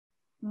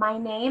My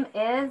name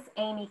is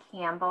Amy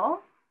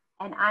Campbell,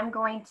 and I'm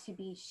going to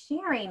be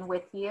sharing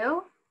with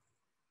you,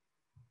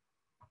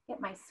 get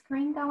my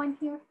screen going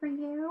here for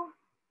you.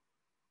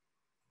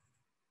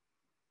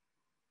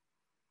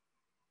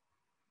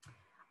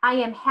 I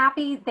am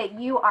happy that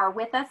you are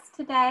with us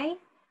today.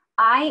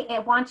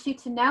 I want you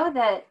to know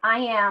that I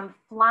am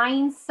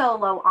flying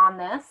solo on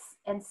this,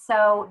 and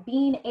so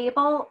being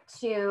able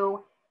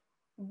to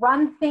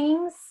run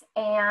things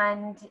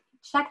and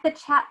check the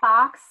chat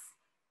box,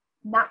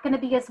 not going to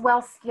be as well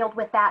skilled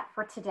with that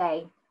for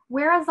today.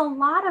 Whereas a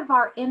lot of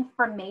our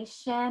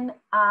information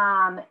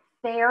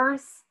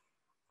fairs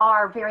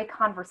are very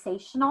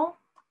conversational,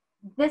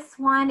 this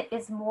one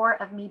is more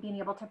of me being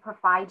able to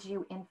provide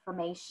you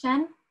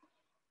information.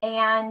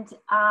 And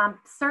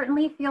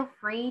certainly feel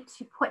free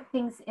to put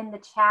things in the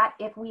chat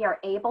if we are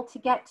able to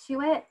get to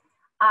it.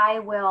 I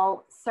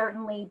will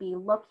certainly be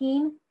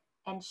looking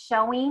and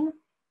showing.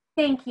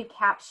 Thank you,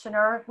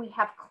 Captioner. We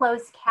have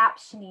closed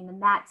captioning,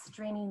 and that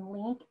streaming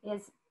link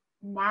is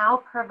now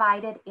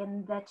provided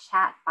in the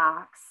chat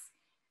box.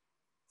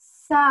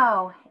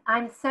 So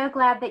I'm so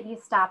glad that you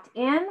stopped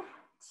in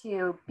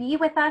to be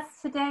with us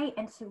today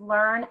and to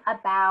learn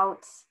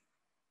about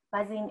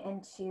buzzing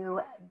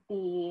into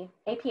the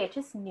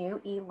APH's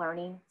new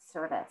e-learning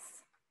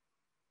service.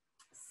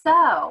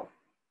 So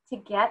to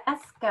get us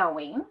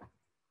going,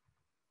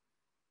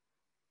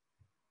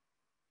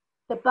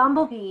 the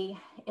bumblebee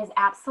is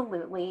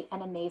absolutely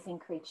an amazing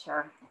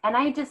creature. And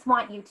I just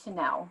want you to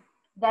know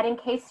that in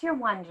case you're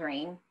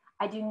wondering,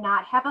 I do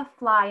not have a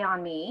fly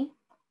on me.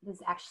 It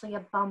is actually a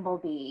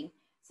bumblebee.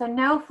 So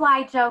no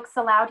fly jokes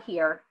allowed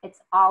here.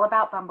 It's all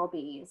about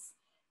bumblebees.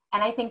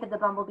 And I think that the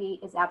bumblebee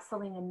is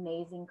absolutely an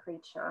amazing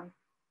creature.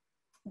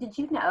 Did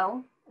you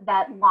know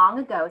that long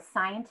ago,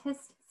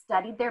 scientists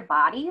studied their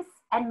bodies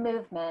and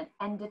movement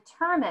and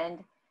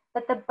determined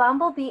that the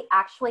bumblebee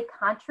actually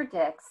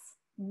contradicts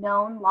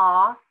known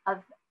law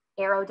of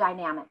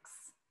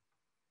aerodynamics?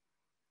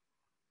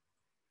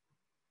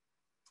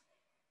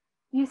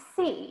 You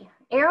see,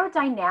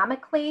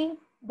 aerodynamically,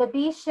 the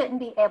bee shouldn't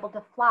be able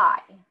to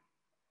fly.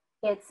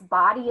 Its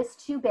body is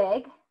too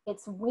big,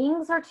 its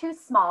wings are too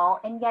small,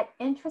 and yet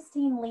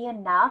interestingly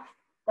enough,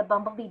 the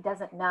bumblebee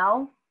doesn't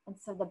know, and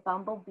so the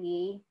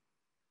bumblebee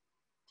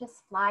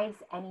just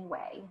flies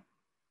anyway.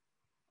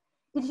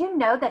 Did you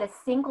know that a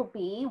single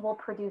bee will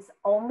produce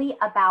only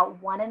about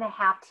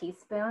 1.5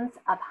 teaspoons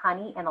of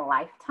honey in a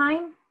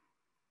lifetime?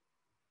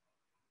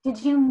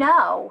 Did you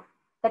know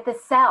that the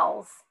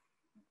cells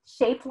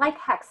shaped like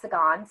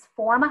hexagons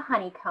form a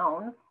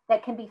honeycomb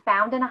that can be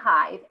found in a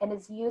hive and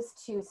is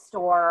used to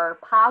store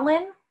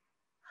pollen,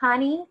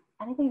 honey,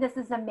 and I think this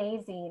is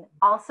amazing,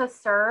 also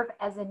serve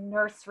as a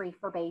nursery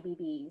for baby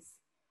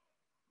bees.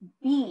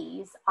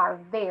 Bees are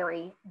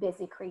very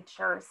busy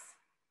creatures.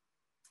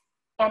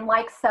 And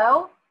like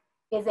so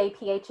is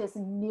APH's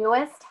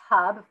newest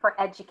hub for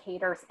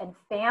educators and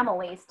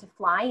families to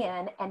fly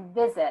in and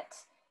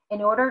visit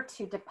in order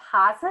to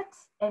deposit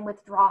and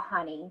withdraw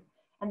honey.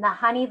 And the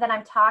honey that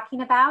I'm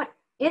talking about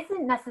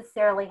isn't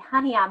necessarily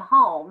honey I'm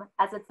home,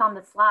 as it's on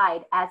the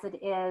slide, as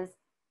it is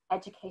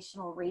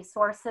educational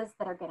resources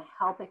that are going to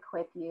help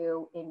equip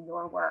you in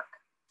your work.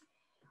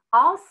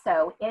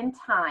 Also, in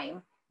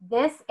time,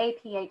 this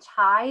APH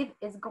Hive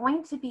is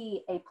going to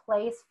be a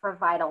place for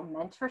vital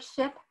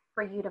mentorship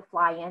for you to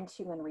fly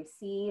into and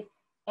receive,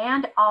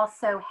 and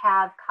also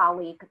have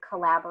colleague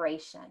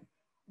collaboration.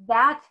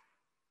 That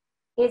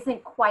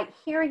isn't quite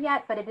here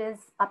yet, but it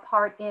is a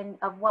part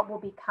of what will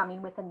be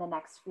coming within the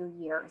next few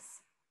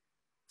years.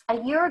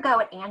 A year ago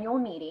at annual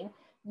meeting,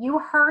 you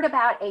heard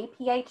about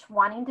APH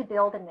wanting to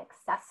build an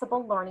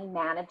accessible learning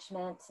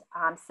management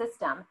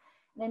system.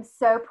 And I'm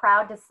so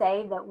proud to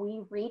say that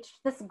we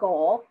reached this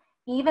goal,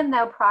 even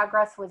though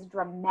progress was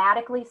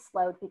dramatically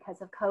slowed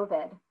because of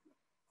COVID.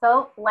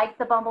 So like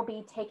the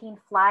bumblebee taking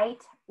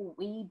flight,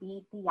 we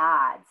beat the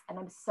odds, and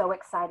I'm so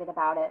excited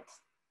about it.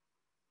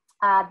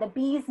 The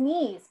bee's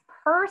knees.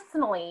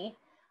 Personally,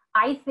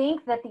 I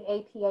think that the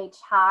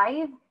APH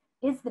Hive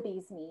is the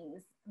bee's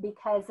knees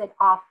because it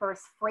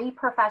offers free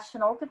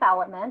professional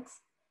development.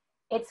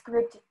 It's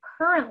grouped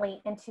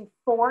currently into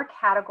 4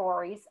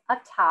 categories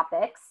of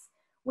topics,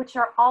 which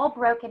are all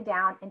broken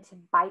down into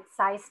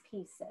bite-sized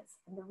pieces.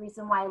 And the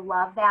reason why I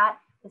love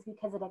that is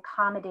because it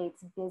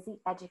accommodates busy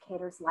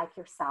educators like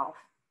yourself.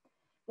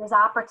 There's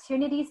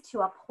opportunities to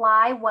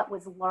apply what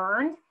was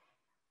learned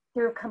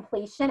through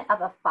completion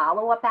of a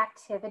follow-up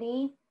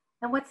activity.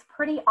 And what's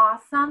pretty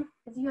awesome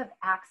is you have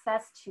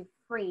access to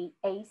free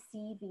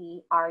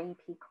ACV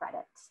REP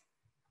credit.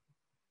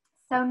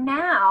 So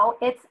now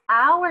it's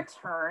our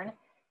turn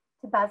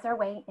to buzz our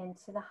way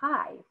into the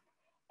Hive.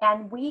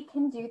 And we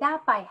can do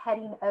that by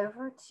heading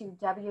over to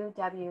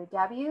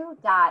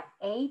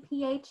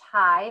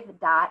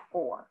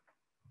www.aphhive.org.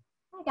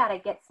 I gotta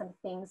get some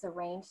things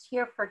arranged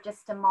here for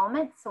just a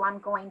moment, so I'm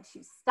going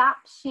to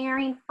stop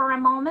sharing for a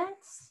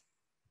moment.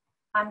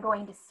 I'm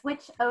going to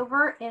switch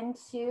over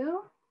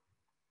into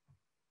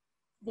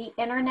the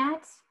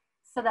internet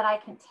so that I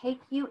can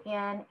take you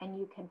in and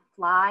you can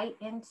fly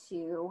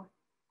into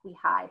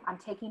Hive. I'm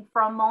taking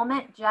for a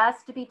moment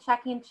just to be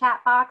checking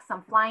chat box.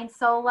 I'm flying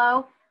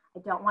solo. I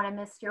don't want to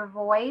miss your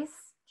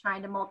voice,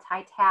 trying to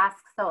multitask,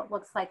 so it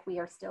looks like we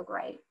are still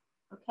great.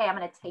 Okay, I'm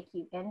going to take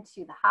you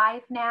into the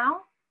Hive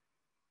now.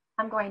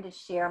 I'm going to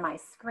share my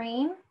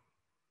screen,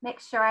 make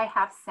sure I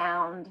have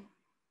sound.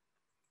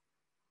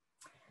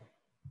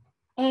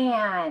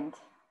 And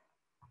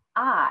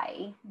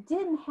I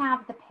didn't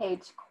have the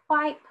page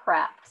quite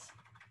prepped,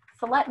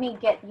 so let me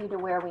get you to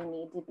where we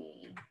need to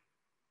be.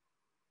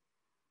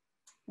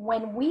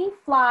 When we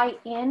fly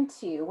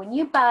into, when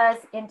you buzz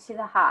into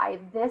the Hive,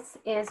 this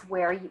is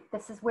where you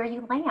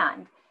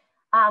land.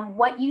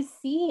 What you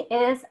see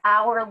is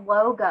our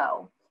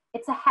logo.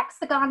 It's a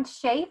hexagon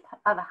shape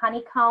of a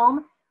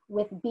honeycomb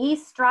with bee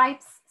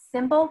stripes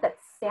symbol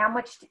that's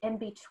sandwiched in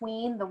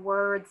between the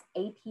words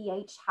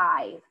APH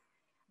Hive.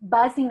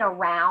 Buzzing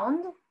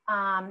around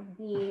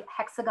the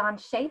hexagon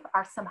shape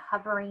are some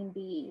hovering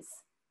bees.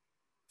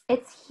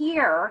 It's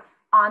here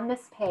on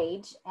this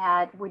page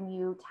when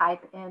you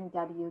type in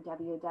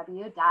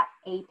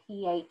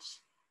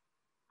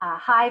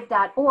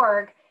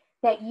www.aphhive.org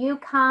that you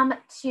come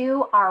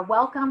to our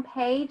welcome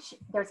page.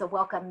 There's a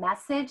welcome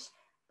message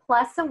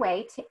plus a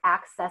way to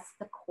access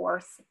the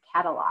course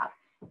catalog.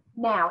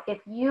 Now,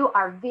 if you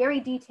are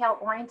very detail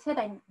oriented,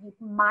 and you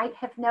might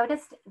have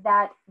noticed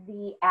that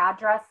the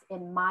address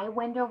in my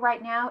window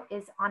right now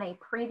is on a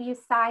preview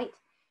site.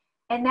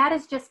 And that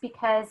is just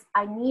because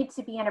I need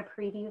to be in a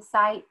preview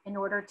site in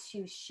order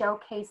to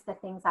showcase the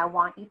things I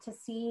want you to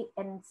see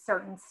in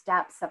certain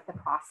steps of the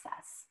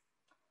process.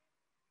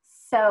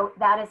 So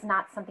that is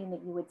not something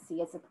that you would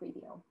see as a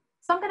preview.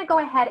 So I'm going to go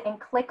ahead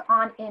and click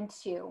on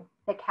into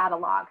the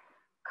catalog.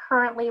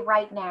 Currently,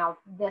 right now,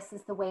 this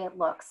is the way it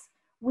looks.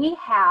 We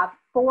have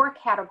 4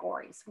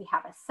 categories. We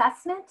have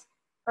assessment,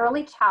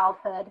 early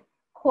childhood,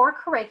 core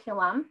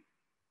curriculum,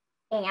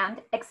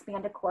 and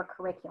expanded core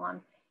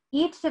curriculum.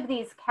 Each of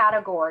these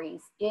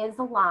categories is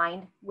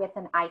aligned with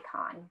an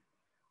icon.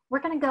 We're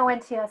going to go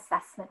into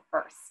assessment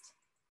first.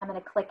 I'm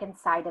going to click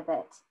inside of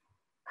it.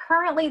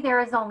 Currently, there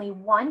is only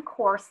one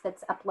course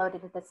that's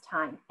uploaded at this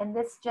time, and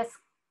this just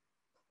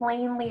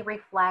plainly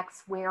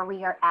reflects where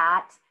we are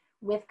at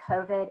with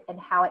COVID and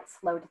how it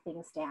slowed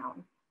things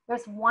down.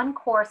 There's one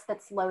course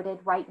that's loaded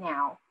right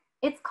now.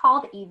 It's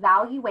called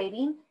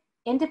Evaluating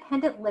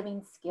Independent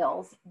Living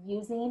Skills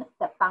Using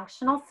the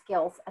Functional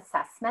Skills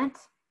Assessment.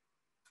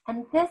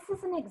 And this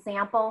is an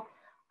example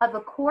of a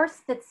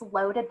course that's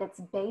loaded that's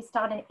based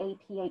on an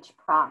APH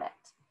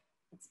product.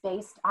 It's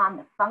based on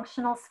the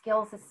functional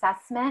skills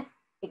assessment.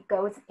 It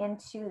goes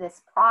into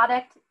this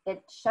product,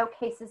 it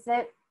showcases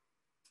it,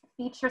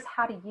 features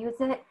how to use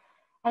it,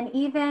 and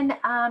even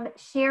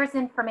shares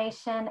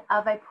information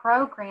of a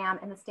program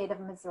in the state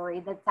of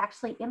Missouri that's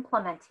actually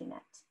implementing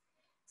it.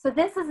 So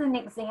this is an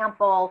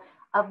example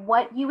of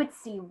what you would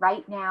see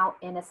right now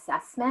in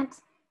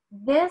assessment.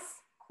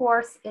 This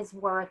course is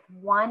worth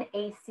 1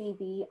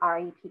 ACV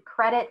REP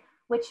credit,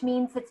 which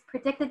means it's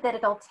predicted that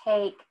it'll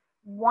take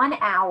 1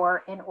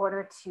 hour in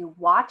order to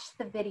watch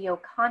the video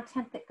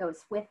content that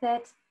goes with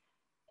it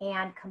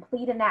and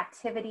complete an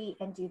activity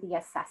and do the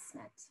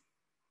assessment,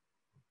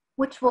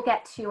 which we'll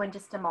get to in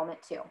just a moment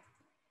too.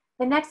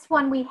 The next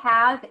one we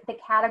have, the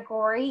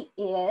category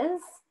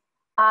is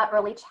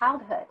early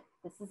childhood.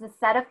 This is a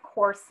set of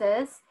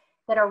courses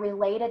that are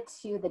related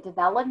to the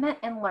development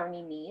and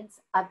learning needs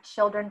of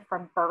children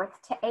from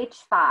birth to age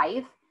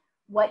 5.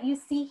 What you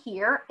see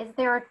here is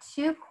there are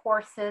 2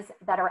 courses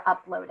that are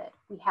uploaded.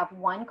 We have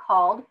one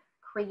called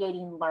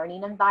Creating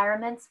Learning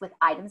Environments with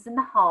Items in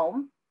the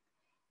Home.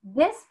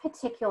 This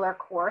particular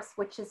course,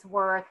 which is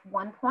worth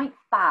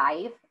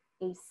 1.5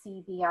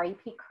 ACV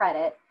REP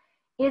credit,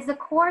 is a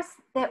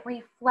course that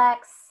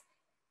reflects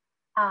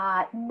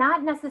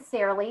not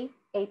necessarily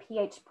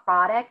APH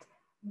product,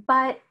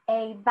 but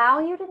a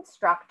valued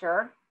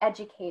instructor,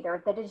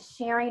 educator that is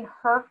sharing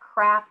her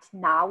craft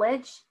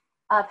knowledge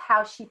of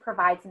how she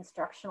provides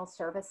instructional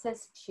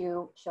services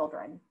to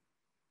children,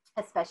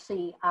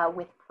 especially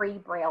with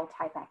pre-Braille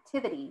type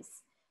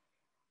activities.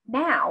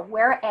 Now,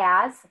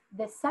 whereas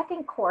the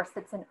second course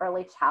that's in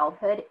early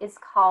childhood is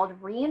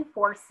called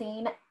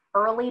Reinforcing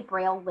Early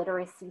Braille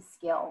Literacy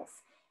Skills.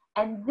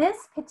 And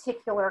this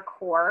particular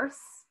course,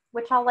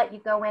 which I'll let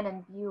you go in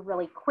and view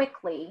really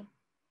quickly,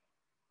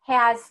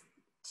 has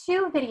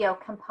 2 video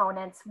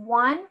components.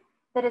 One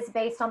that is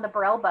based on the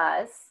Braille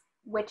Buzz,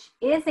 which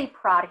is a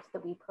product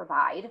that we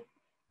provide.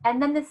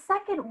 And then the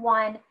second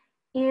one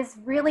is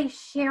really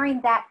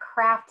sharing that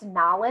craft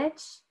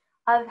knowledge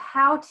of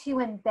how to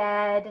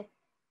embed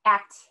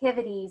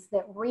activities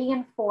that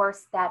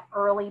reinforce that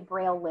early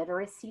Braille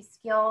literacy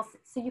skills.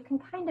 So you can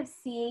kind of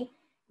see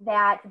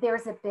that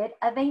there's a bit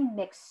of a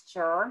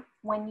mixture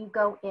when you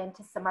go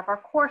into some of our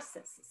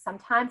courses.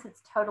 Sometimes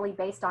it's totally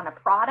based on a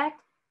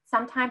product,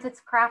 sometimes it's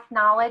craft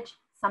knowledge,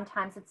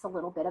 sometimes it's a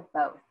little bit of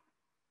both.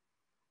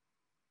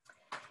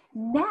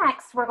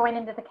 Next, we're going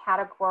into the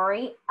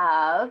category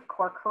of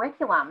core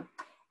curriculum.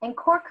 And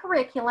core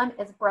curriculum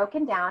is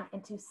broken down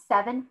into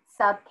 7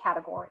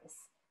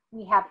 subcategories.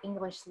 We have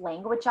English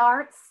language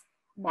arts,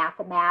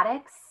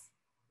 mathematics,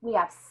 we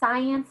have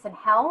science and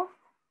health,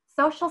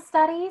 social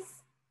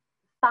studies,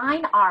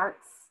 fine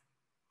arts,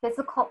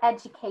 physical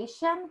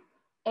education,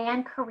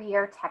 and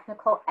career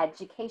technical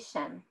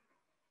education.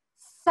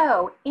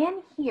 So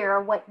in here,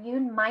 what you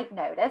might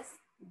notice,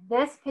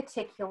 this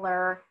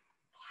particular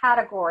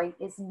category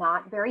is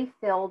not very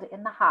filled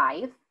in the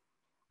Hive.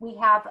 We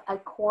have a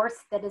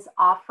course that is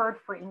offered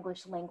for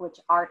English language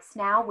arts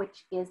now,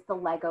 which is the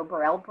Lego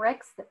Braille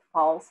bricks that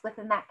falls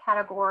within that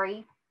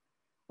category.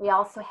 We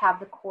also have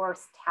the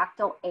course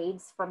Tactile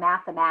Aids for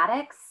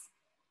Mathematics.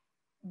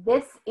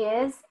 This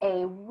is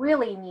a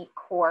really neat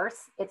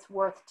course. It's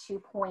worth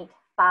 2.5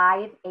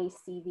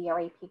 ACV or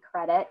AP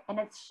credit, and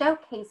it's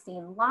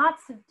showcasing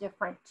lots of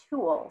different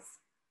tools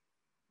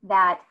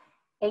that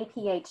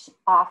APH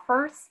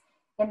offers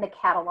in the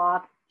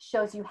catalog,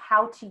 shows you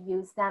how to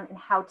use them and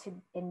how to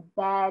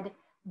embed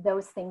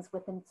those things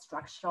with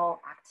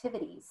instructional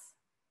activities.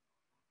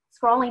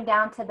 Scrolling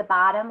down to the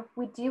bottom,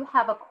 we do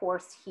have a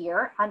course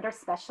here under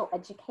special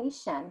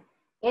education.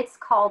 It's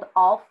called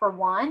All for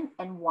One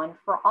and One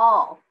for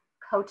All,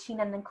 Coaching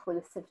an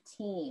Inclusive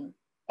Team.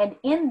 And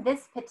in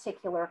this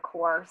particular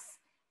course,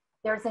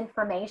 there's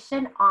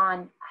information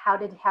on how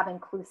to have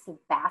inclusive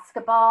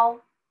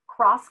basketball,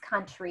 cross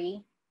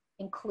country,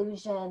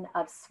 inclusion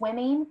of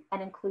swimming,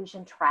 and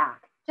inclusion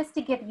track, just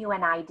to give you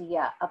an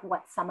idea of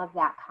what some of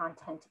that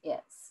content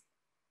is.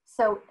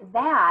 So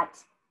that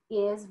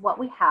is what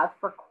we have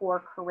for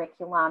core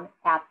curriculum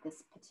at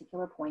this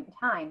particular point in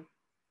time.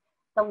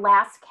 The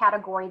last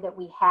category that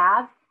we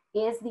have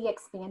is the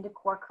expanded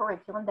core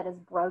curriculum that is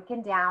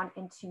broken down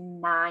into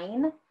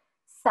 9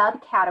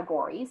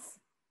 subcategories.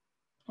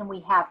 And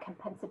we have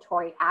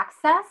compensatory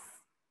access,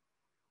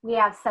 we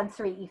have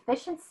sensory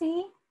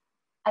efficiency,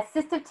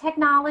 assistive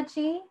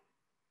technology,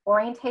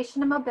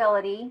 orientation and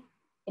mobility,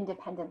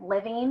 independent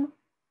living,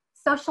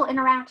 social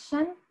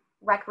interaction,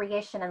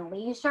 recreation and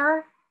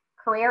leisure,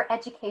 career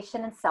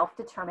education, and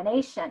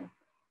self-determination.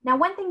 Now,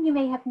 one thing you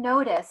may have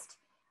noticed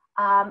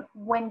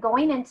when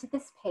going into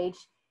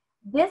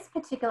this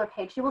particular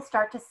page, you will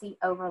start to see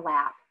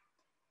overlap.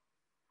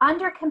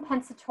 Under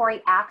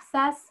compensatory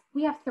access,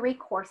 we have 3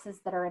 courses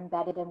that are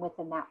embedded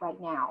within that right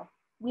now.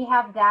 We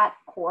have that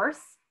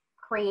course,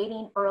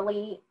 creating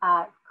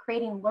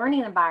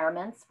learning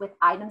environments with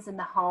items in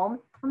the home.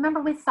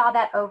 Remember, we saw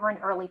that over in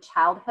early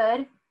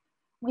childhood.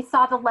 We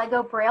saw the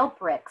Lego Braille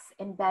bricks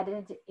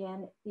embedded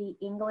in the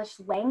English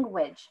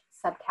language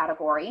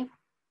subcategory.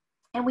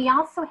 And we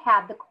also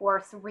had the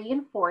course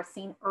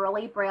Reinforcing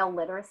Early Braille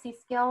Literacy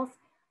Skills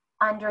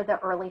under the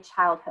early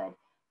childhood.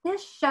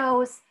 This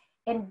shows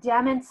and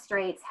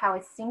demonstrates how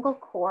a single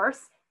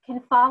course can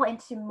fall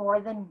into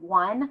more than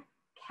one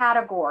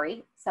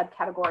category,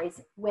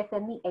 subcategories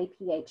within the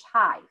APH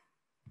Hive.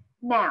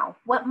 Now,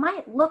 what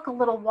might look a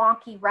little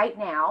wonky right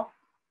now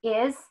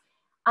is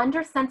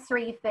under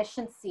sensory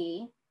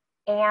efficiency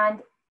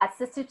and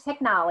assistive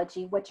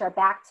technology, which are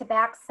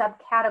back-to-back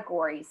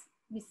subcategories,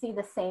 you see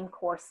the same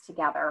course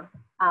together,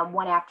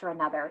 one after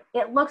another.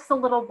 It looks a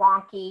little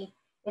wonky.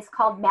 It's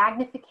called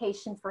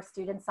Magnification for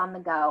Students on the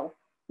Go.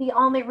 The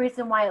only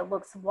reason why it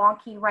looks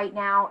wonky right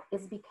now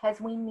is because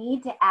we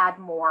need to add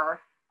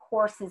more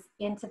courses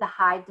into the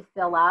Hive to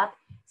fill up.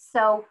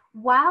 So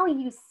while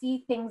you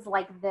see things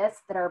like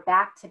this that are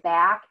back to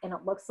back and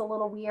it looks a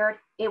little weird,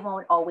 it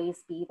won't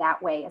always be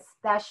that way,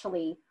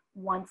 especially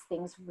once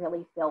things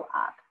really fill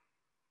up.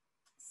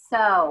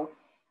 So,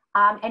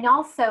 and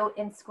also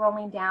in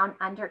scrolling down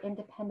under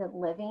independent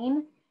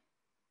living,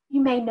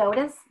 you may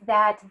notice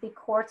that the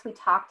course we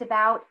talked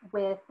about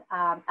with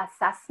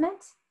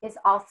assessment is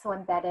also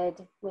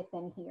embedded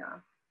within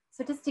here.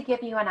 So just to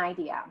give you an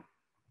idea,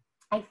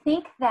 I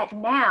think that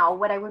now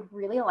what I would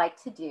really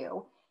like to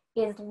do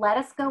is let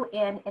us go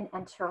in and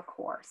enter a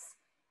course.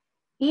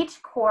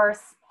 Each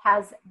course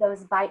has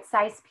those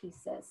bite-sized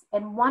pieces.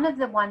 And one of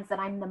the ones that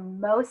I'm the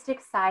most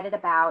excited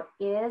about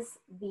is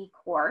the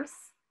course,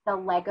 the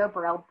Lego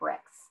Braille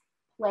Bricks,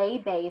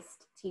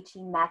 Play-Based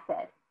Teaching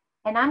Method.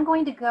 And I'm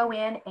going to go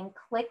in and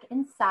click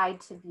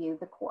inside to view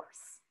the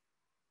course.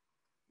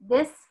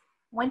 This,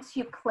 once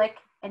you click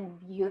and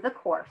view the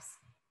course,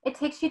 it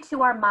takes you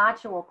to our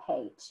module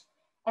page.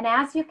 And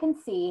as you can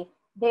see,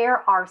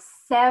 there are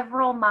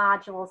several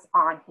modules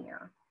on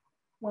here.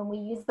 When we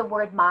use the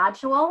word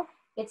module,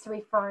 it's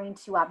referring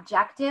to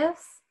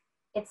objectives.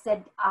 It's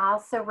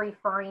also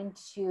referring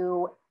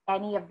to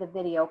any of the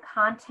video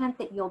content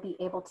that you'll be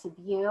able to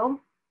view.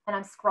 And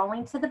I'm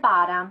scrolling to the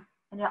bottom,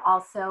 and it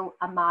also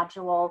a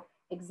module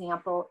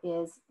example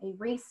is a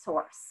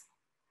resource.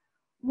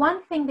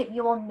 One thing that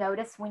you will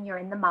notice when you're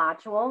in the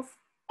modules,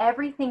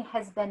 everything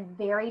has been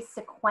very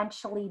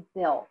sequentially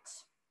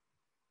built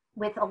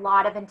with a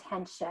lot of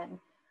intention.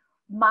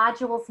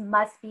 Modules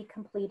must be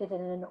completed in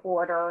an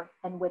order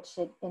in which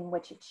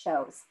it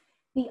shows.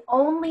 The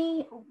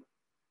only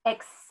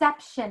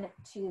exception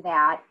to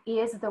that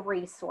is the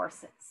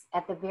resources.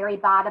 At the very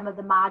bottom of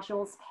the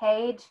modules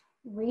page,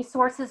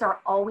 resources are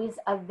always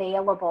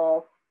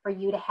available for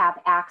you to have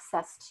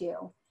access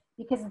to.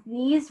 because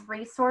these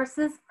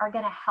resources are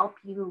going to help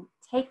you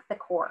take the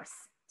course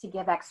to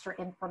give extra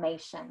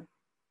information.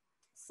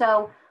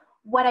 So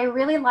what I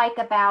really like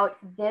about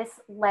this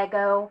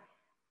Lego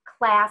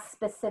class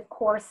specific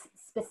course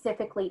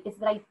specifically is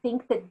that I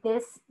think that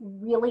this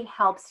really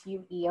helps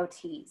you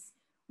EOTs.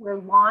 We're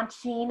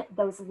launching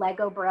those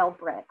Lego Braille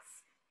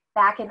bricks.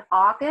 Back in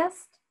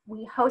August,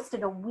 we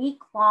hosted a week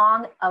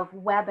long of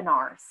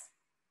webinars.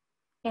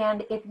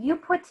 And if you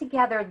put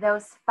together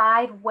those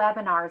 5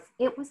 webinars,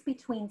 it was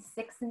between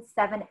 6 and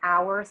 7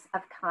 hours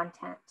of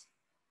content.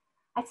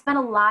 I spent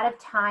a lot of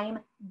time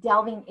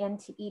delving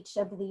into each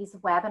of these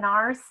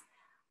webinars.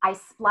 I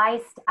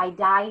spliced, I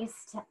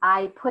diced,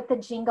 I put the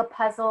Jenga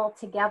puzzle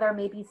together,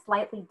 maybe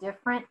slightly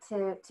different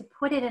to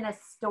put it in a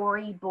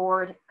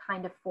storyboard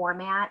kind of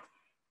format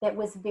that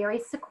was very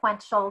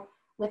sequential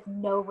with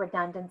no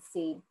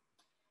redundancy.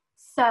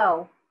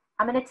 So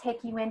I'm going to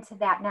take you into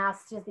that now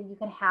so that you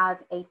can have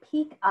a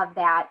peek of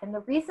that. And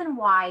the reason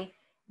why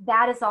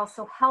that is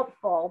also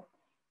helpful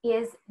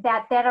is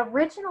that that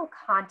original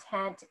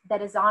content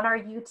that is on our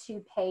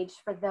YouTube page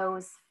for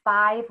those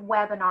 5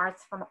 webinars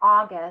from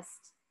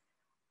August,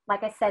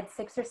 like I said,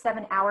 6 or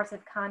 7 hours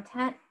of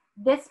content,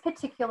 this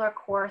particular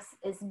course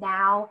is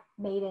now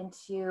made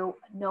into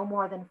no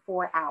more than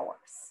 4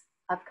 hours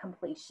of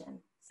completion.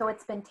 So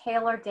it's been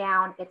tailored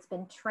down, it's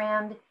been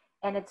trimmed,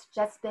 and it's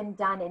just been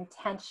done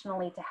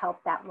intentionally to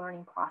help that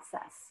learning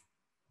process.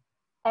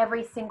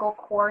 Every single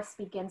course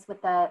begins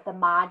with the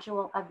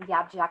module of the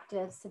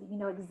objectives so that you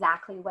know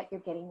exactly what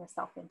you're getting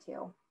yourself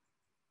into.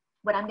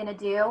 What I'm gonna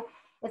do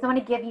is I'm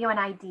gonna give you an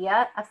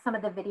idea of some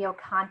of the video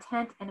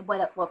content and what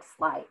it looks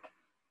like.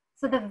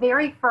 So the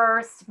very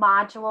first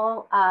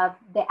module of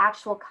the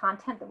actual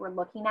content that we're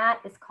looking at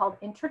is called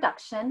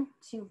Introduction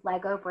to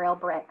Lego Braille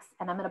Bricks.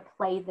 And I'm gonna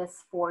play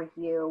this for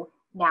you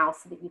now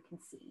so that you can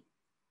see.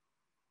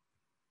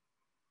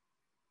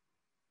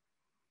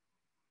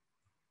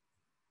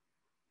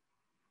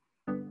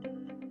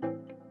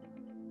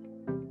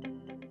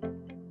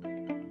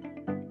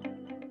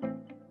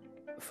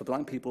 For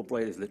blind people,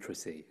 Braille is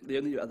literacy. The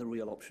only other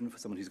real option for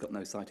someone who's got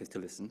no sight is to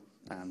listen,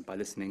 and by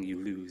listening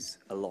you lose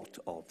a lot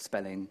of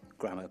spelling,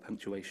 grammar,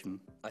 punctuation.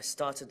 I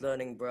started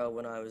learning Braille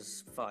when I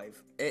was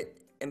 5.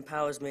 It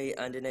empowers me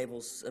and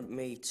enables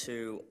me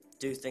to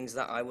do things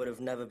that I would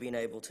have never been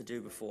able to do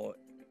before.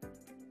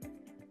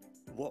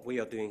 What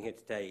we are doing here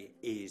today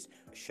is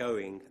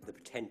showing the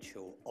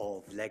potential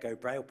of Lego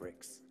Braille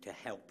bricks to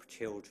help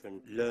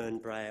children learn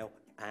Braille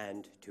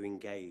and to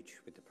engage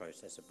with the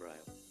process of Braille.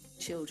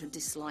 Children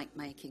dislike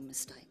making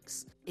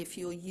mistakes. If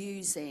you're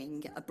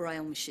using a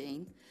Braille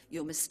machine,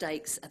 your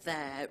mistakes are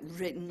there,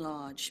 written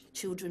large.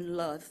 Children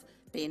love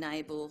being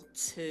able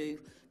to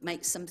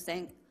make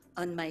something,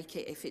 unmake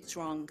it if it's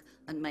wrong,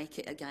 and make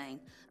it again.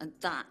 And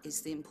that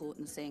is the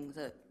important thing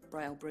that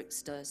Braille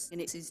bricks does.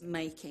 And it is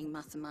making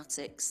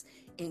mathematics,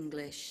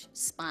 English,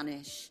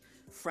 Spanish,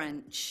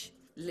 French,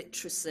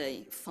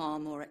 literacy far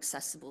more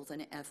accessible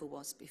than it ever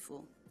was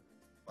before.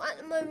 At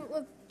the moment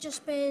we've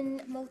just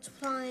been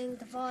multiplying,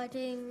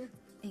 dividing,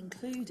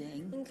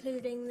 Including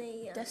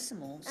the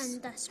decimals,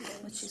 and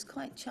decimals, which is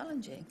quite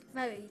challenging.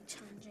 very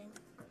challenging.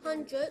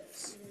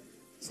 Hundredths,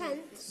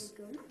 tenths,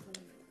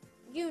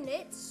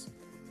 units.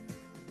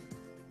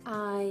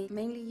 I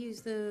mainly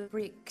use the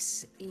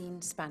bricks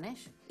in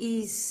Spanish.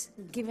 It's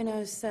given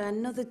us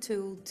another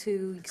tool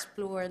to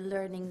explore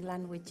learning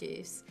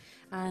languages.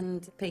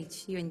 And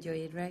Paige, you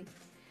enjoy it, right?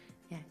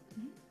 Yeah.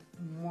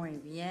 Muy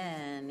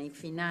bien. Y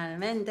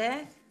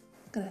finalmente...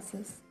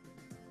 Gracias.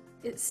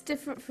 It's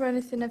different for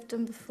anything I've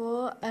done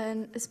before,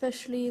 and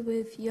especially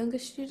with younger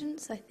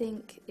students, I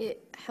think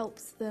it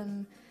helps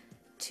them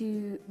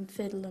to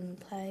fiddle and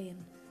play.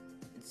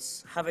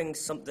 It's having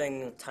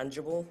something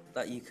tangible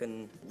that you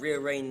can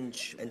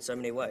rearrange in so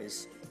many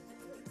ways.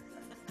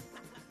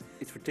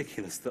 It's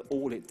ridiculous that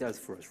all it does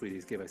for us really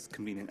is give us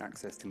convenient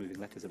access to moving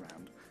letters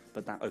around,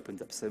 but that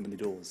opens up so many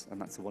doors, and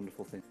that's a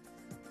wonderful thing.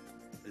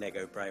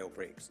 Lego Braille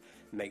bricks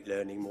make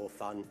learning more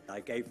fun. I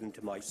gave them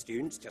to my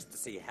students just to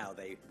see how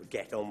they would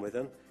get on with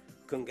them.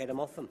 Couldn't get them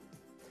off them.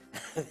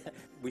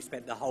 We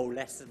spent the whole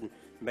lesson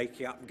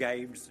making up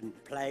games and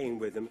playing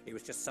with them. It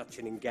was just such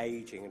an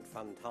engaging and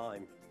fun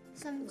time.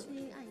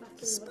 78.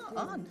 Spot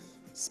on.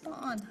 Spot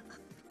on.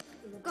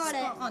 Got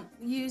Spot it. on.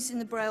 Using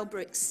the Braille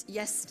bricks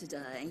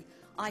yesterday,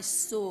 I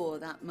saw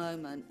that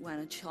moment when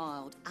a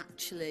child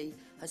actually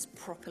has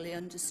properly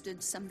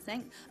understood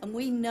something, and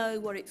we know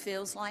what it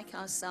feels like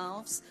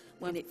ourselves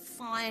when it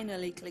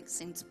finally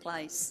clicks into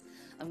place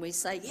and we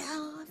say,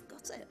 yeah, I've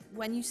got it.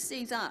 When you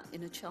see that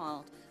in a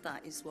child,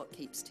 that is what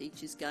keeps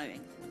teachers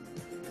going.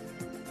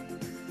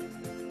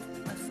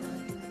 High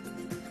five.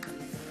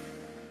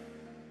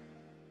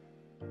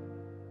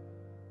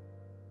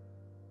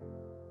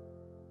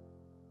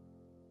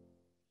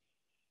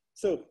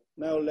 So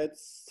now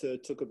let's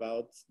talk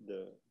about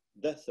the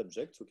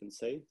subject, we can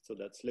say. So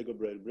that's Lego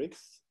Braille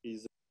bricks.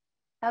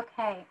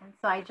 Okay, and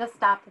so I just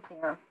stopped it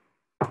there.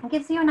 It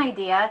gives you an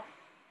idea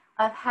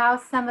of how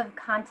some of the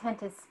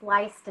content is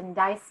spliced and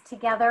diced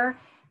together.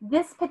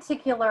 This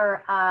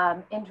particular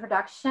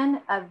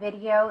introduction of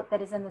video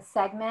that is in the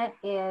segment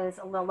is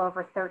a little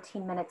over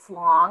 13 minutes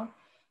long.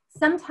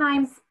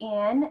 Sometimes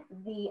in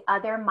the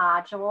other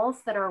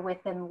modules that are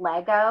within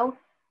Lego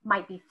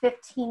might be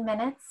 15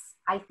 minutes.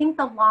 I think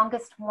the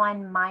longest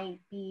one might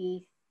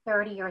be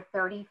 30 or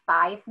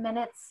 35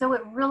 minutes. So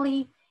it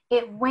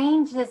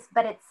ranges,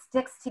 but it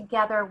sticks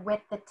together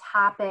with the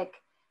topic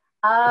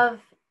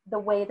of the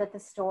way that the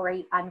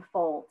story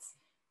unfolds.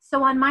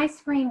 So on my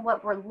screen,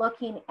 what we're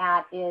looking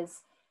at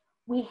is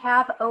we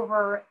have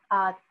over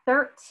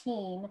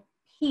 13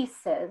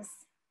 pieces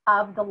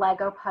of the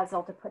Lego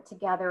puzzle to put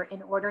together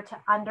in order to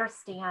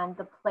understand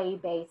the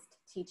play-based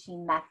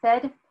teaching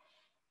method.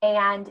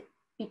 And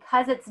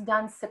because it's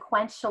done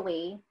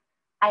sequentially,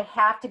 I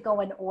have to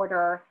go in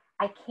order.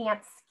 I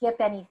can't skip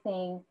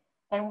anything.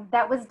 And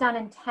that was done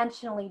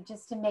intentionally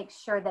just to make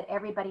sure that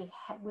everybody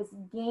was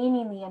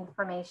gaining the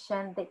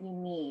information that you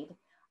need.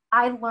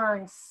 I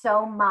learned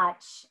so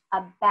much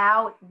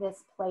about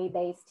this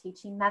play-based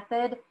teaching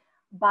method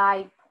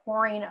by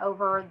poring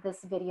over this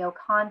video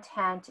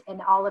content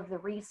and all of the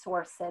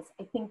resources.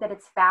 I think that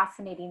it's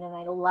fascinating, and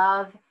I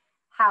love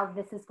how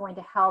this is going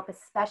to help,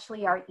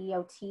 especially our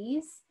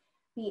EOTs,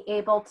 be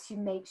able to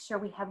make sure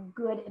we have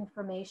good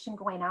information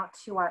going out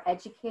to our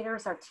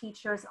educators, our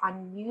teachers,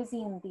 on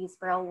using these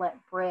Braille lit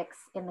bricks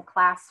in the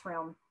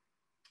classroom.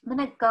 I'm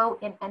going to go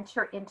and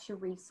enter into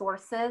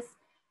resources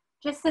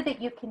just so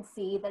that you can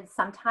see that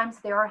sometimes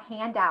there are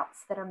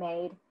handouts that are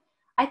made.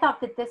 I thought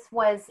that this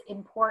was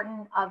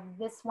important of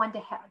this one to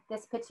have,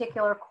 this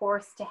particular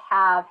course, to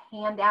have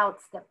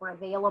handouts that were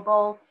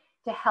available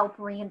to help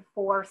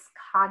reinforce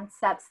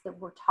concepts that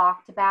were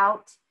talked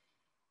about.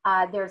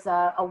 There's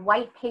a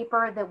white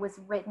paper that was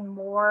written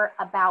more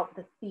about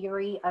the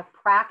theory of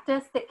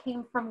practice that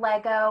came from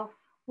Lego,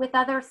 with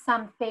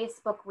some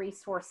Facebook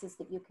resources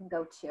that you can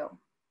go to.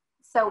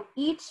 So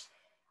each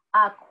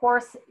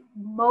course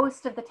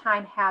most of the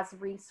time has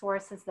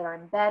resources that are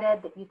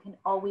embedded that you can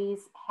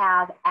always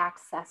have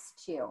access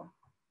to.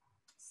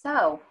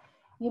 So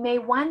you may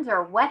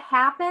wonder what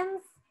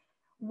happens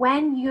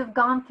when you've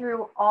gone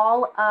through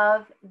all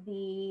of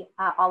the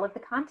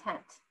content.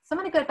 So I'm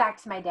going to go back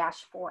to my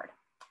dashboard.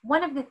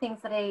 One of the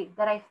things that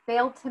I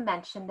failed to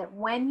mention, that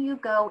when you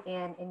go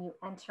in and you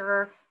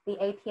enter the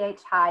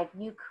APH Hive,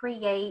 you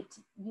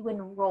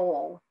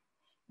enroll.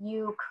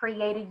 You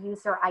create a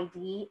user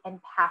ID and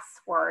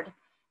password.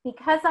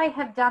 Because I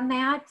have done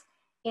that,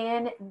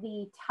 in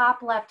the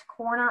top left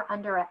corner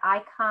under an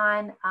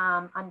icon,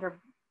 under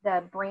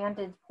the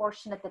branded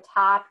portion at the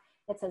top,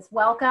 it says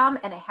welcome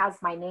and it has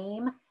my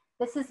name.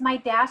 This is my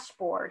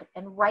dashboard,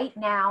 and right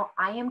now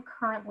I am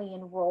currently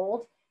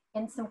enrolled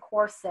in some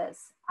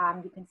courses.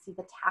 You can see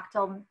the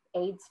tactile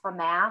aids for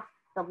math,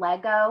 the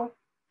Lego.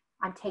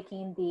 I'm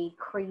taking the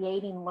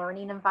creating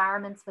learning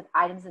environments with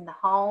items in the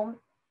home,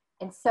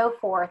 and so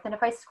forth. And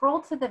if I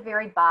scroll to the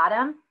very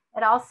bottom,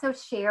 it also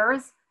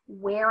shares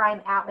where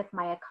I'm at with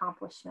my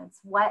accomplishments.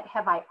 What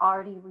have I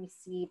already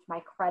received my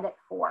credit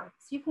for?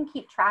 So you can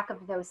keep track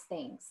of those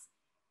things.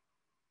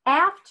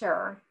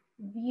 After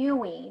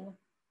viewing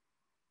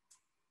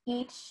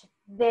each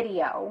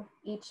video,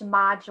 each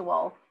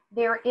module,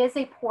 there is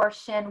a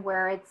portion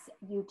where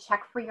you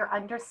check for your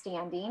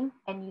understanding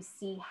and you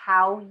see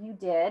how you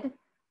did.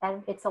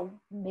 And it's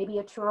maybe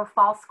a true or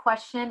false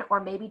question, or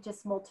maybe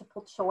just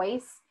multiple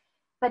choice.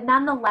 But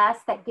nonetheless,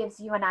 that gives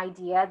you an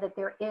idea that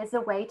there is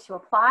a way to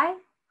apply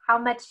how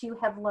much you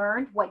have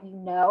learned, what you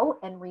know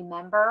and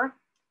remember.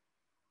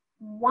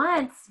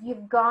 Once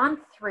you've gone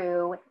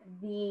through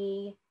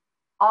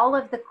all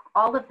of the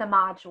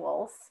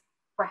modules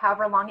for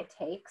however long it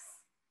takes,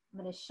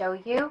 I'm going to show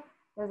you.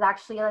 There's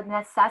actually an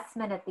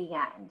assessment at the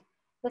end.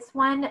 This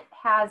one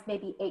has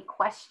maybe 8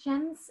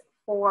 questions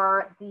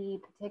for the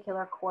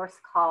particular course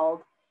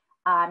called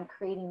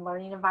Creating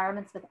Learning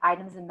Environments with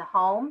Items in the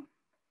Home.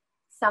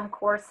 Some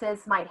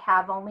courses might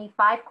have only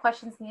 5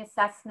 questions in the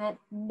assessment.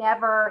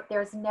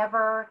 There's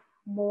never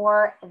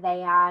more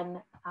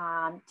than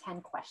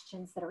 10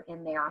 questions that are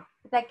in there.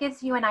 But that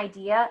gives you an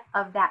idea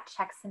of that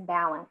checks and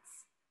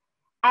balance.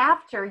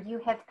 After you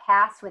have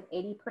passed with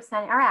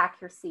 80% or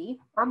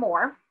accuracy or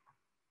more,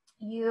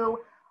 you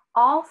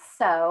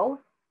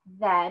also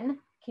then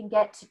can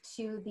get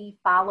to the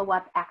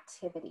follow-up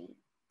activity.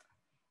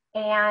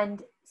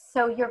 And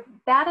so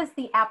that is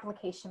the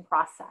application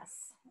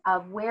process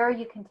of where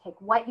you can take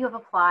what you have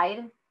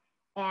applied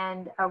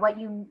or what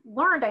you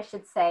learned, I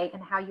should say,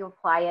 and how you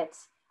apply it.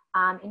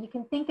 And you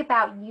can think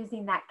about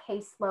using that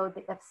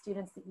caseload of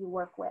students that you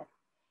work with.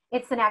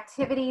 It's an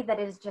activity that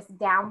is just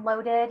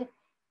downloaded,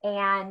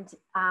 and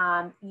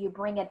you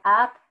bring it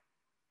up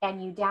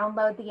and you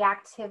download the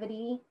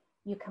activity,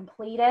 you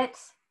complete it,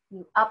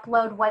 you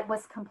upload what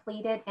was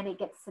completed, and it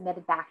gets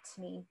submitted back to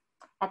me.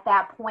 At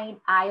that point,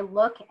 I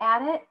look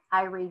at it,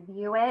 I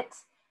review it,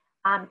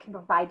 can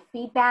provide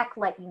feedback,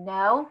 let you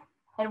know.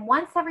 And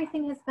once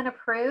everything has been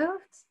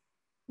approved,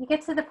 you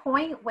get to the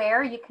point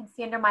where you can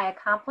see under my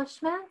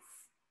accomplishments,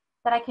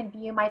 that I can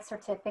view my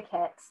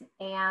certificate.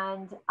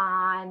 And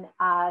on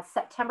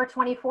September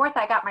 24th,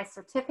 I got my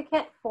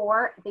certificate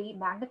for the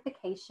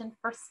magnification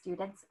for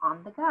students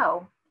on the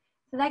go.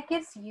 So that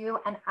gives you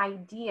an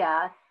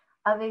idea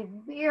of a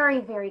very,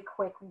 very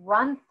quick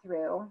run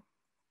through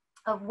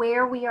of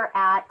where we are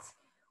at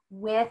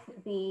with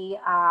the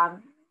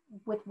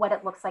with what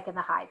it looks like in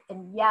the Hive.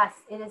 And yes,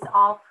 it is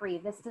all free.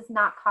 This does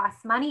not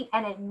cost money,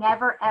 and it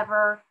never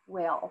ever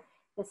will.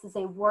 This is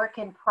a work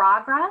in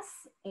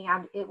progress,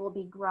 and it will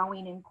be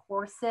growing in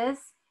courses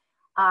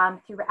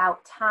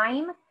throughout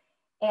time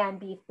and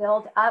be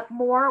filled up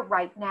more.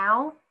 Right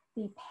now,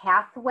 the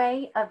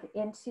pathway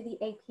into the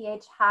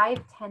APH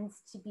Hive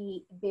tends to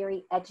be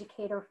very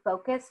educator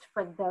focused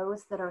for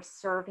those that are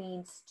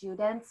serving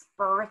students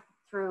birth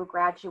through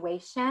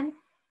graduation.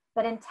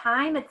 But in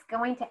time, it's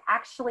going to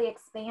actually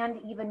expand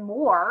even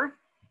more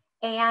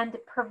and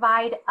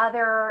provide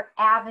other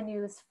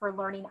avenues for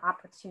learning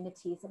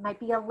opportunities. It might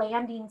be a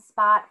landing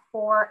spot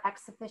for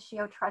ex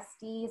officio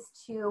trustees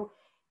to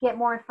get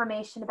more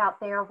information about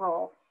their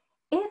role.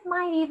 It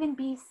might even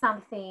be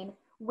something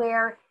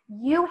where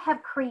you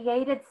have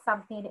created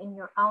something in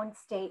your own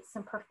state,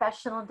 some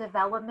professional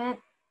development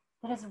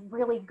that is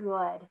really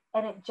good,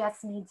 and it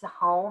just needs a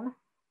home.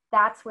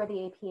 That's where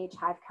the APH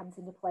Hive comes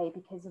into play,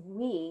 because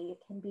we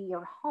can be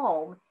your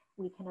home.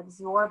 We can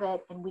absorb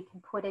it and we can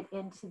put it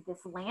into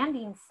this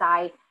landing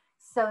site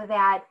so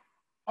that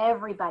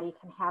everybody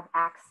can have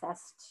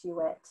access to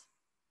it.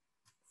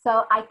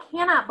 So I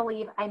cannot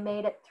believe I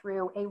made it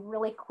through a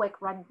really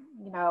quick run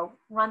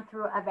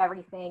through of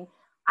everything.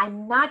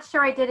 I'm not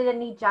sure I did it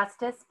any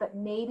justice, but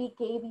maybe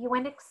gave you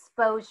an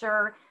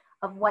exposure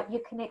of what you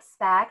can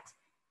expect.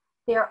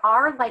 There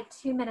are like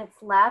 2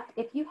 minutes left.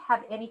 If you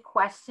have any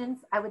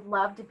questions, I would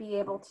love to be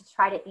able to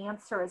try to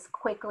answer as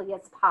quickly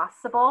as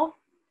possible.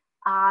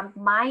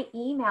 My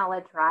email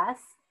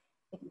address,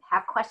 if you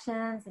have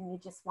questions and you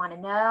just want to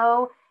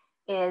know,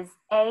 is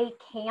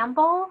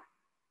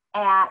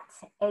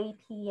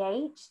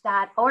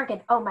acampbell@aph.org.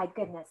 And oh my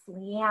goodness,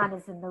 Leanne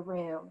is in the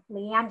room.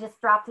 Leanne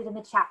just dropped it in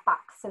the chat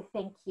box, so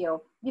thank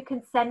you. You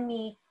can send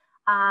me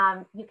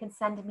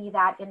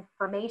that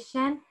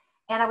information,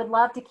 and I would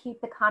love to keep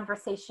the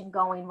conversation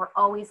going. We're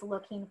always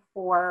looking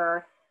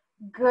for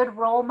good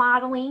role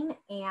modeling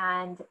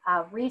and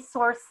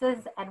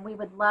resources, and we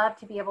would love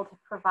to be able to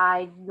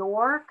provide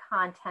your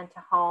content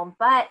to home,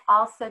 but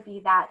also be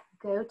that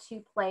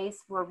go-to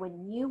place where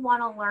when you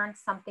want to learn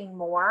something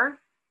more,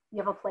 you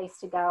have a place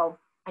to go.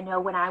 I know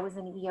when I was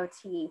in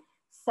EOT,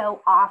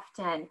 so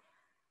often,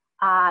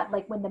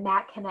 like when the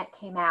Mac Connect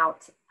came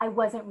out, I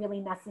wasn't really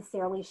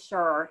necessarily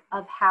sure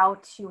of how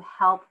to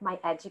help my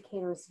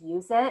educators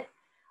use it.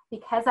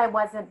 Because I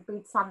wasn't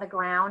boots on the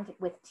ground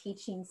with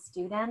teaching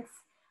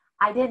students,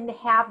 I didn't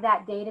have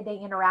that day-to-day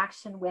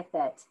interaction with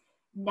it.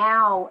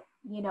 Now,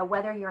 you know,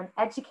 whether you're an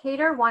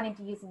educator wanting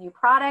to use a new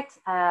product,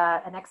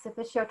 an ex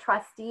officio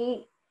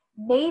trustee,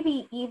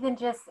 maybe even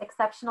just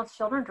exceptional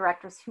children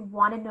directors who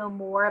want to know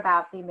more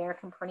about the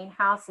American Printing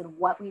House and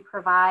what we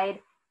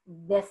provide,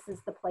 this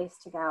is the place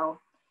to go.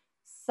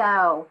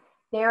 So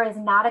there is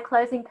not a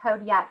closing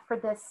code yet for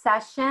this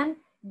session.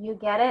 You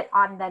get it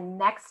on the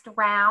next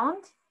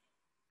round.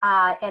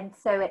 And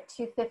so at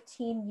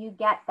 2:15, you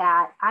get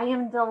that. I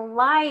am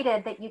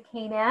delighted that you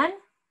came in.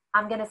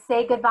 I'm going to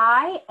say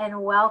goodbye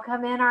and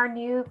welcome in our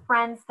new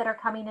friends that are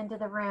coming into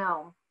the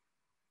room.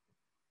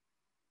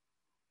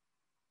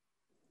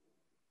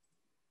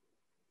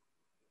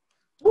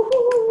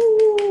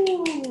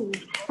 Woo!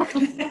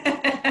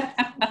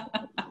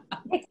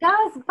 It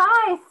goes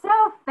by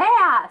so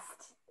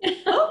fast. I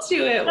told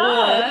you it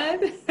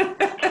would.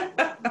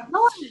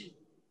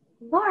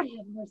 Lord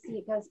have mercy,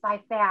 it goes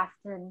by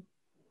fast. And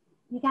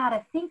you got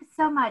to think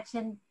so much.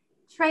 And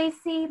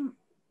Tracy,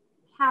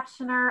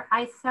 captioner,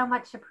 I so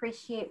much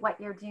appreciate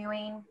what you're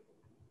doing.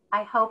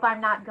 I hope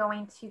I'm not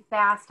going too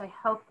fast. I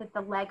hope that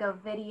the Lego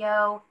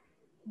video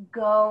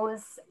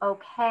goes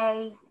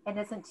okay and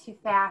isn't too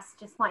fast.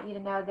 Just want you to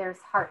know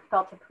there's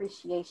heartfelt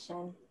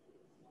appreciation.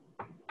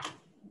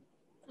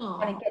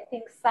 I'm going to get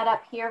things set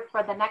up here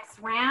for the next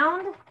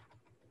round.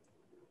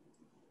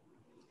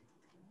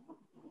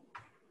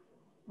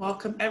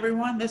 Welcome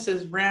everyone. This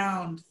is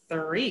round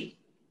 3.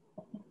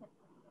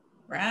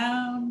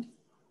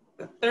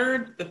 The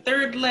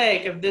third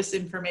leg of this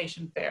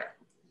information fair.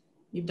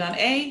 You've done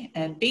A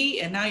and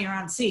B, and now you're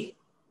on C.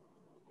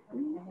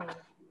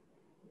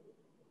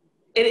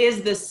 It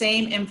is the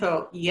same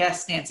info.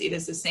 Yes, Nancy, it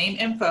is the same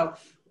info.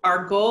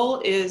 Our goal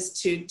is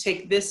to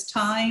take this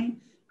time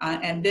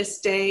and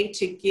this day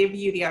to give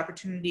you the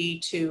opportunity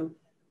to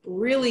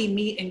really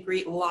meet and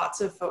greet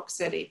lots of folks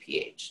at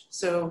APH.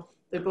 So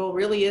the goal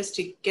really is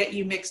to get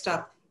you mixed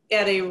up.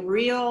 At a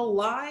real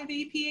live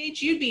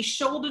APH, you'd be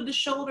shoulder to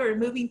shoulder and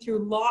moving through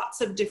lots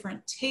of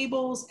different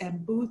tables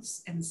and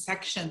booths and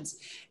sections.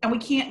 And we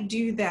can't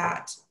do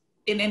that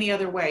in any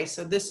other way.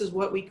 So this is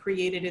what we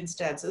created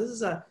instead. So this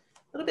is a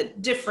little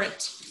bit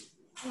different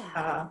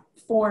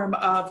form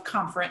of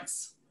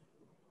conference.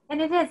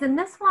 And it is. And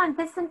this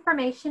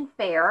information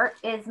fair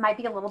might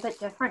be a little bit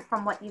different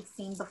from what you've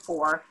seen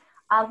before.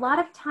 A lot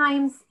of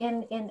times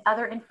in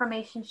other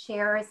information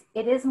shares,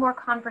 it is more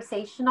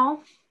conversational.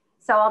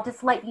 So I'll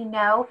just let you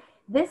know,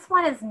 this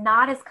one is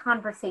not as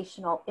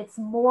conversational. It's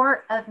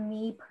more of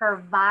me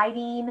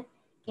providing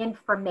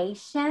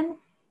information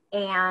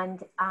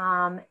and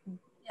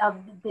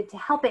to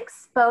help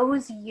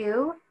expose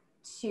you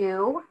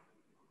to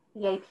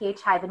the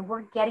APH Hive, and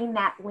we're getting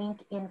that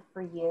link in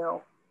for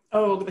you.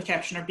 Oh, the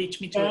captioner beat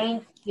me to it.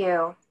 Thank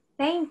you.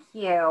 Thank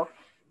you.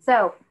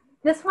 So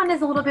this one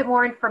is a little bit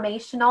more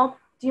informational.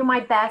 Do my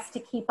best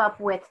to keep up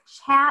with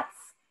chats.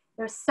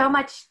 There's so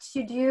much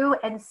to do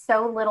and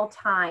so little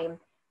time.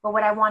 But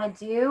what I want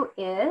to do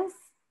is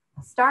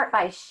start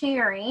by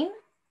sharing,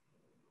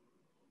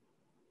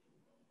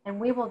 and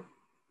we will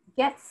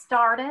get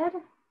started.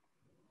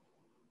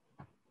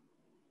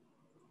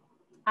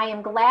 I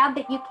am glad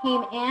that you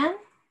came in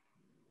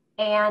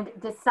and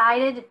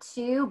decided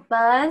to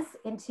buzz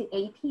into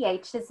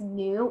APH's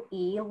new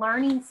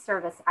e-learning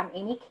service. I'm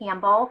Amy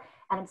Campbell,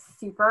 and I'm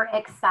super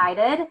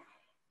excited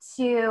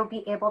to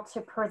be able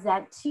to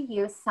present to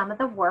you some of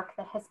the work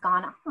that has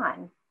gone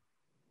on.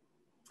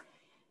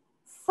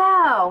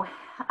 So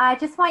I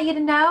just want you to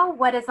know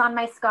what is on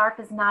my scarf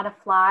is not a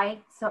fly.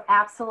 So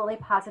absolutely,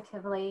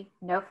 positively,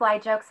 no fly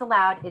jokes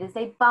allowed. It is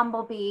a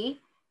bumblebee.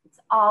 It's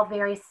all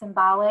very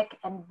symbolic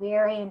and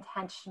very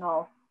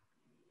intentional.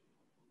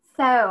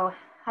 So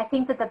I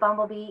think that the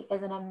bumblebee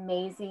is an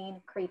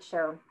amazing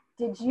creature.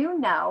 Did you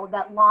know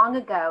that long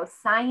ago,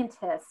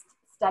 scientists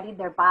studied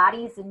their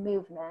bodies and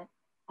movement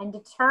and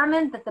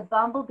determined that the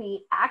bumblebee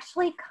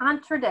actually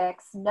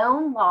contradicts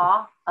known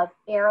law of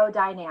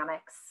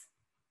aerodynamics?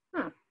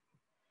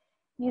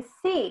 You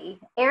see,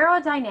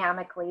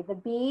 aerodynamically, the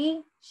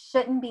bee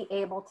shouldn't be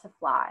able to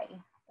fly.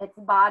 Its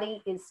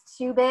body is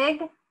too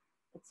big,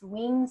 its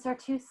wings are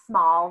too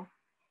small.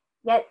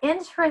 Yet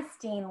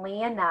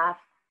interestingly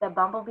enough, the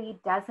bumblebee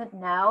doesn't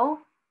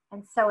know,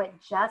 and so it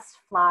just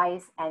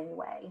flies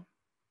anyway.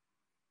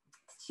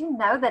 Did you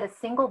know that a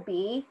single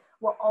bee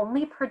will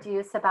only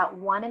produce about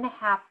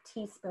 1.5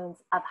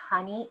 teaspoons of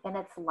honey in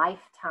its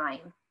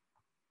lifetime?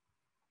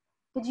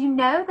 Did you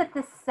know that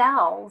the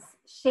cells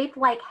shaped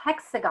like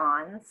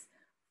hexagons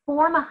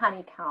form a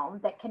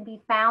honeycomb that can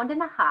be found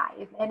in a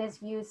hive and is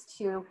used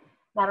to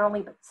not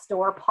only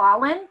store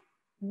pollen,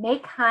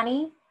 make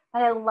honey,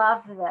 but I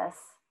love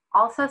this,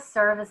 also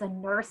serve as a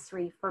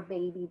nursery for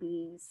baby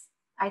bees.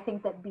 I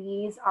think that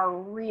bees are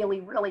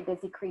really, really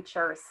busy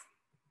creatures.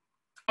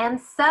 And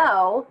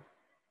so,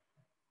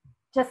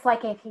 just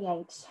like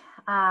APH,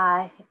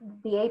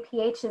 the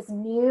APH's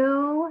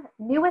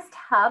newest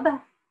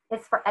hub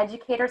is for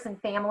educators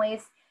and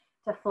families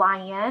to fly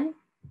in,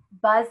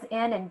 buzz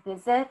in and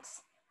visit,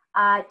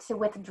 to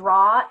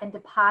withdraw and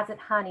deposit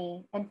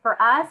honey. And for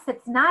us,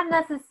 it's not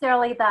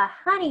necessarily the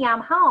honey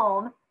I'm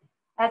home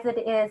as it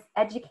is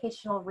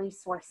educational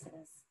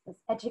resources. This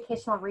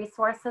educational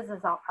resources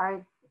is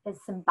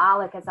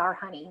symbolic as our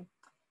honey.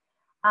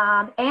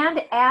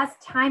 And as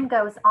time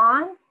goes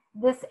on,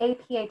 this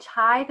APH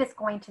Hive is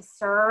going to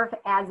serve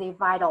as a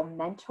vital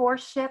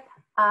mentorship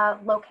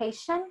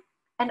location,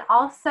 and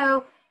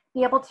also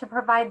be able to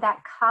provide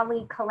that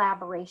colleague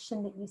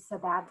collaboration that you so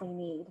badly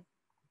need.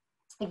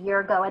 A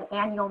year ago at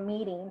annual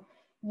meeting,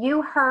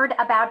 you heard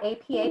about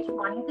APH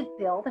wanting to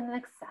build an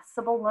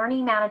accessible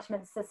learning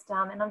management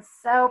system, and I'm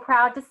so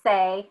proud to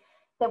say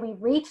that we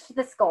reached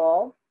this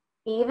goal,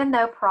 even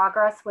though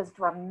progress was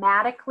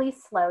dramatically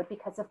slowed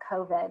because of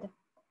COVID.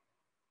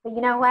 But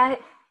you know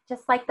what?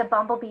 Just like the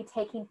bumblebee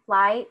taking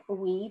flight,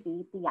 we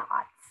beat the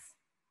odds.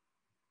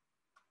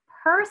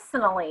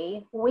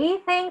 Personally, we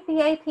think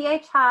the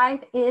APH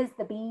Hive is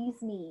the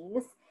bee's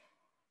knees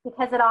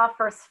because it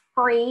offers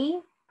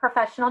free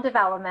professional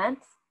development.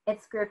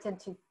 It's grouped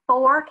into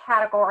 4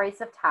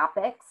 categories of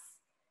topics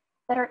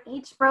that are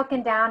each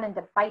broken down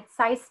into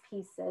bite-sized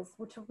pieces,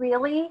 which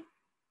really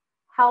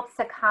helps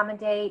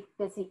accommodate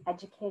busy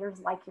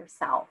educators like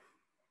yourself.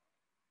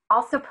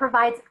 Also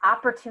provides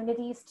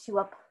opportunities to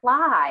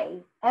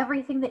apply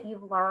everything that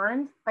you've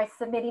learned by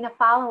submitting a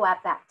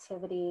follow-up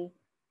activity.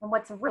 And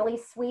what's really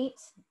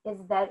sweet is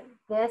that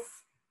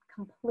this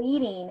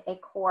completing a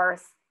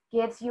course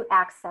gives you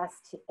access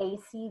to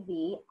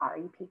ACV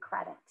REP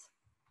credit.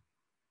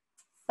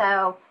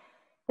 So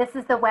this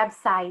is the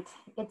website.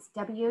 It's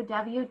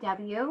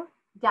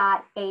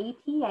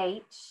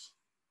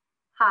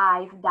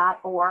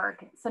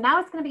www.aphhive.org. So now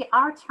it's going to be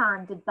our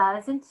turn to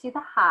buzz into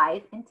the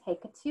hive and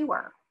take a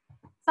tour.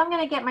 So I'm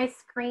going to get my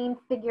screen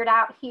figured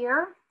out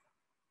here,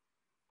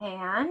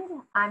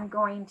 and I'm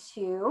going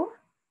to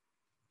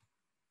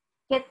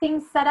get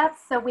things set up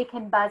so we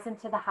can buzz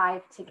into the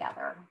hive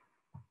together.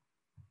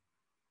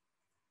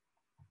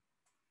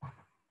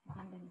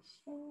 I'm going to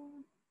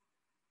share.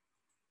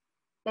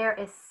 There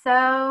is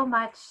so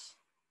much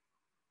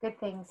good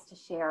things to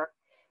share.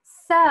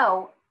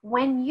 So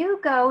when you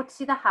go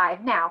to the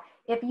hive, now,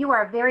 if you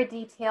are a very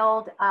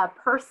detailed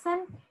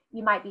person,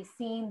 you might be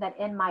seeing that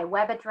in my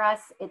web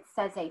address, it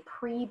says a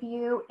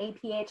preview,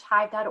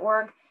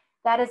 aphhive.org.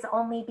 That is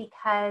only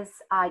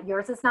because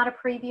yours is not a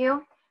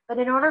preview. But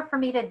in order for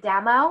me to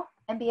demo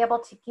and be able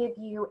to give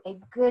you a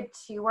good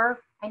tour.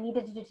 I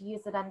needed to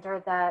use it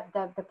under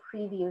the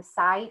preview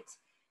site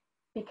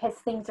because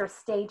things are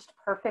staged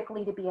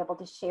perfectly to be able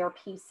to share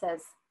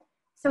pieces.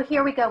 So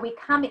here we go. We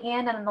come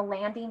in and on the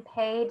landing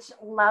page,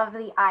 love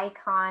the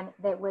icon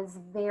that was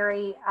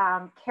very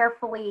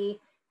carefully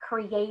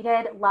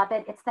created. Love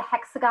it. It's the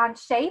hexagon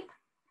shape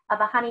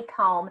of a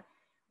honeycomb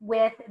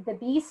with the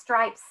bee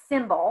stripe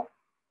symbol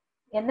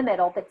in the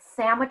middle that's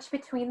sandwiched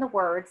between the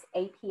words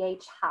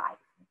APH Hive.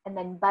 And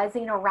then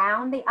buzzing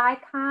around the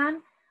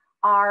icon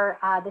are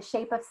the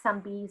shape of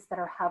some bees that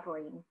are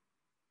hovering.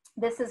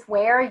 This is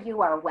where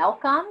you are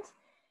welcomed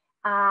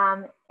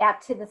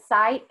to the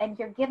site, and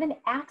you're given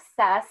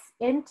access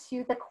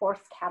into the course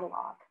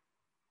catalog.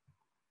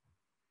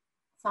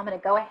 So I'm going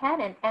to go ahead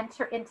and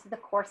enter into the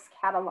course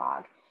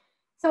catalog.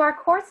 So our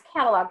course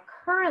catalog,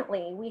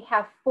 currently we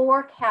have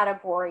 4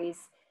 categories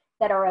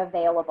that are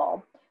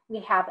available. We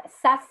have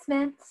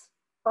assessment,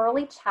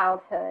 early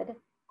childhood,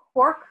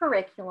 core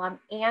curriculum,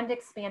 and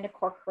expanded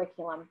core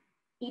curriculum.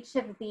 Each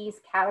of these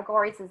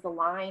categories is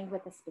aligned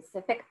with a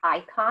specific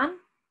icon.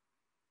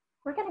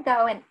 We're going to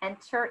go and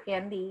enter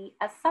in the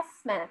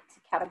assessment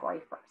category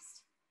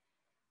first.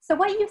 So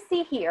what you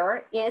see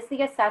here is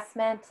the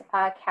assessment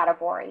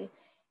category.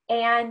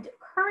 And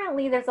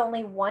currently there's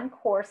only one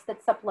course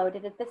that's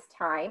uploaded at this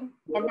time.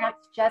 And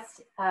that's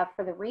just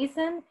for the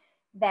reason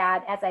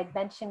that, as I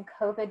mentioned,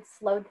 COVID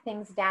slowed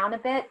things down a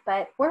bit,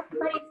 but we're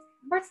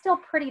still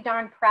pretty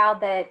darn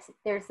proud that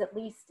there's at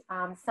least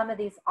some of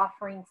these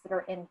offerings that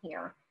are in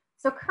here.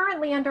 So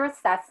currently under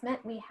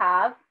assessment, we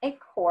have a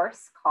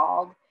course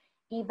called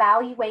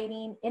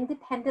Evaluating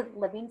Independent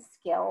Living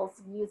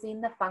Skills Using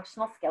the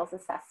Functional Skills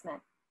Assessment.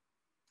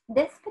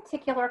 This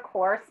particular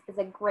course is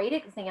a great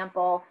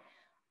example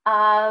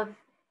of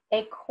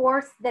a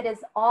course that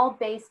is all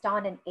based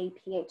on an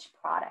APH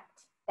product.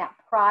 That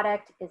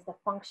product is the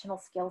Functional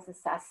Skills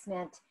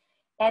Assessment.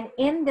 And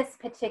in this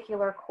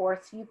particular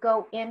course, you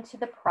go into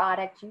the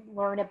product, you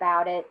learn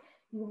about it,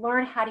 you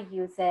learn how to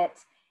use it,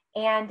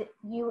 and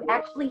you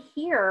actually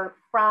hear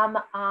from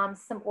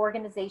some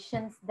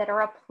organizations that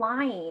are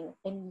applying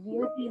and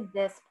using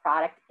this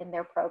product in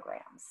their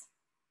programs.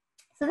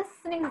 So this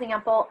is an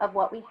example of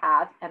what we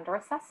have under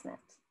assessment.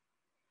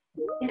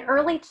 In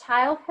early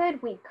childhood,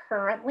 we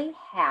currently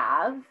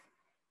have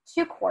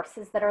 2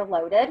 courses that are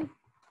loaded.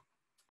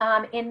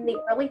 In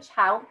the early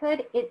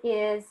childhood, it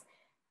is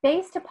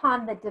based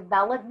upon the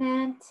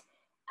development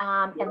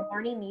and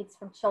learning needs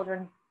from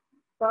children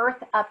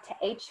birth up to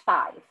age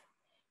 5.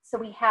 So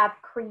we have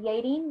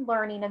creating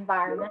learning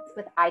environments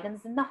with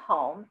items in the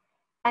home.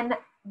 And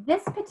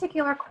this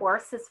particular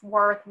course is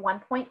worth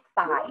 1.5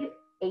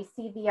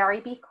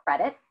 ACVREB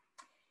credit.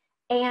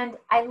 And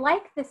I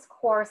like this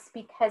course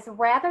because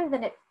rather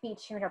than it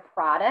featuring a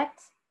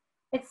product,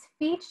 it's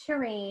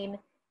featuring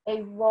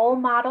a role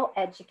model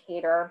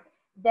educator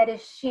that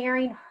is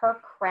sharing her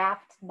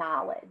craft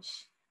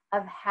knowledge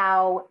of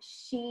how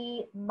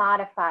she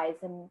modifies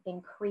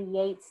and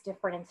creates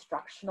different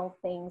instructional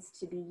things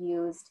to be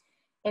used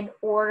in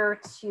order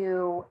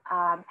to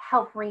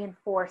help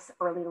reinforce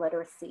early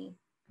literacy.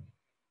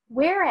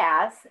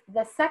 Whereas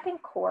the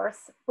second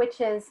course, which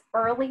is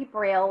early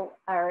Braille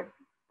or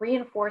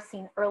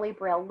reinforcing early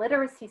Braille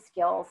literacy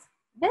skills,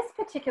 this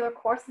particular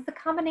course is a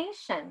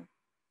combination.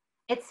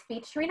 It's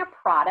featuring a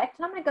product,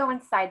 and I'm going to go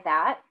inside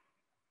that.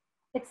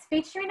 It's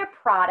featuring a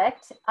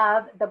product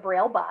of the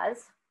Braille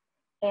Buzz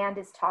and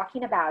is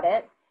talking about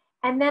it.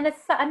 And then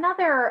it's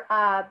another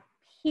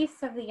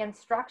piece of the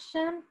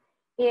instruction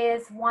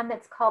is one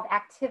that's called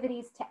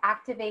Activities to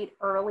Activate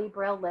Early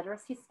Braille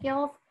Literacy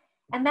Skills.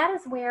 And that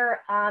is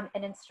where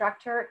an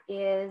instructor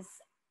is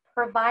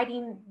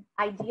providing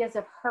ideas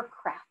of her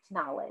craft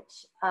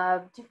knowledge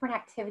of different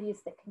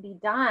activities that can be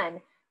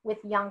done with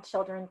young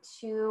children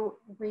to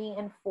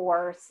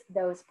reinforce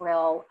those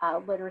Braille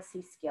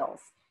literacy skills.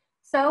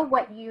 So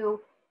what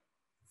you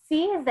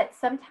see is that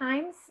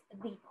sometimes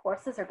the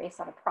courses are based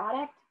on a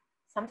product,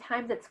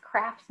 sometimes it's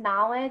craft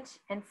knowledge,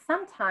 and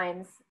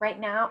sometimes right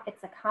now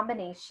it's a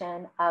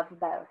combination of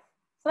both.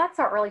 So that's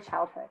our early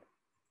childhood.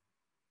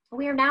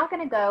 We are now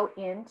going to go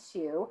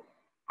into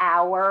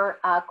our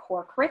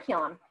core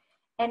curriculum.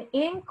 And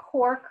in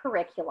core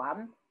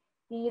curriculum,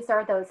 these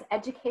are those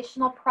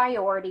educational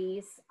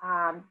priorities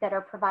that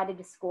are provided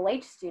to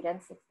school-age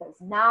students. It's those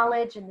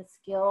knowledge and the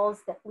skills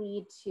that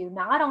lead to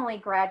not only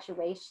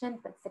graduation,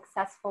 but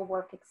successful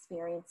work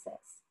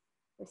experiences.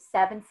 There's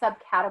 7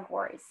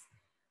 subcategories.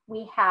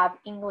 We have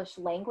English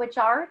language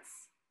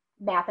arts,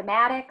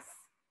 mathematics,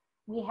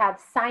 we have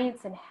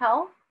science and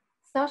health,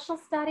 social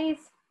studies,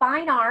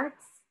 fine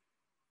arts,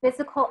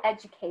 physical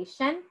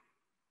education,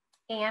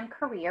 and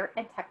career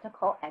and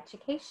technical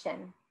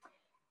education.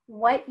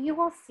 What you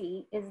will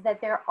see is that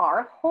there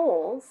are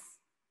holes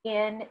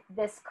in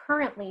this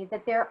currently,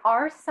 that there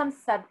are some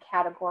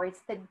subcategories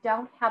that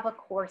don't have a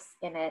course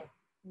in it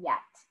yet.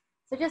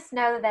 So just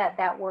know that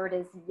that word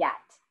is yet.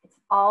 It's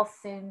all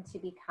soon to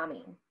be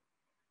coming.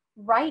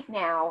 Right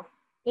now,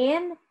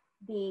 in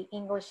the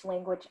English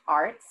language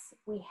arts,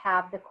 we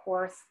have the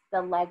course,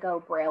 the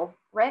Lego Braille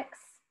Bricks.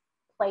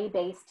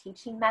 play-based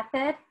teaching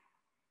method,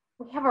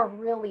 we have a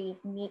really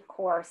neat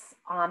course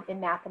in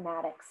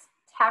mathematics,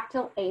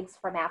 Tactile Aids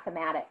for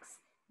Mathematics.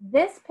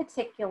 This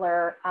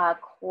particular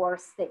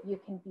course that you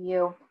can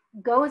view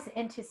goes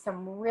into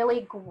some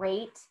really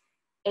great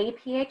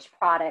APH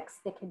products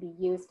that can be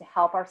used to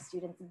help our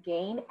students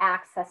gain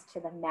access to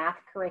the math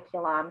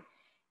curriculum.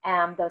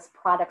 Those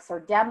products are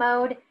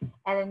demoed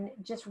and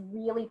just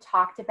really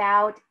talked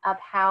about of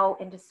how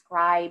and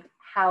described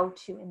how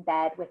to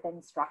embed with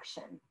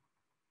instruction.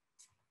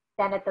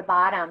 Then at the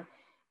bottom,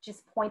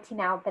 just pointing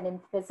out that in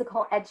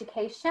physical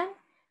education,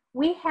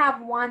 we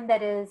have one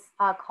that is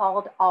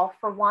called All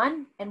for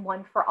One and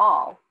One for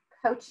All,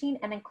 Coaching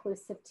an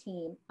Inclusive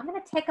Team. I'm going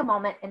to take a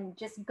moment and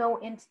just go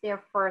into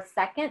there for a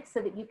second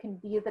so that you can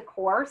view the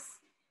course,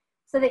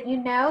 so that you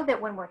know that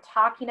when we're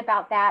talking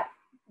about that,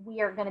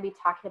 we are going to be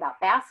talking about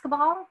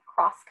basketball,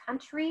 cross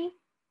country,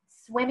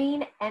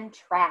 swimming, and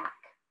track.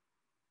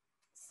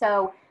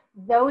 So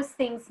those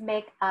things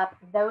make up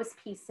those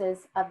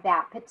pieces of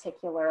that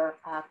particular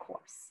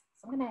course.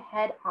 So I'm going to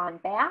head on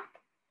back.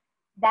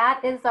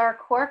 That is our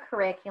core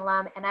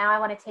curriculum. And now I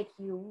want to take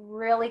you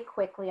really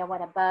quickly. I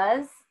want to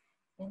buzz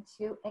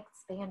into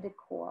expanded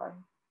core.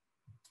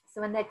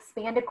 So in the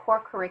expanded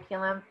core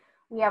curriculum,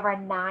 we have our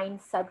 9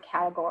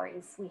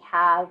 subcategories. We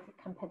have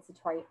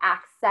compensatory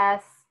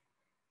access,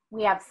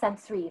 we have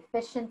sensory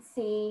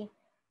efficiency,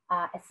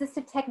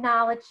 assistive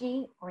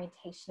technology,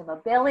 orientation and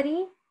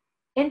mobility,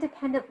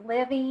 independent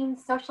living,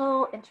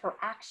 social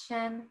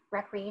interaction,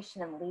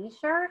 recreation and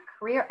leisure,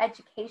 career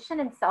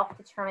education, and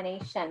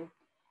self-determination.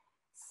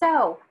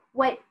 So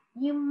what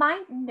you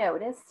might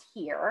notice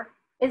here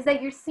is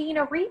that you're seeing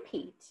a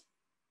repeat.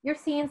 You're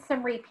seeing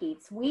some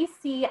repeats. We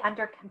see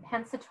under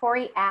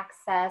compensatory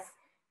access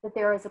that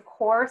there is a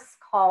course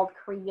called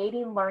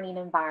Creating Learning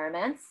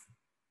Environments.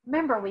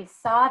 Remember, we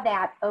saw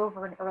that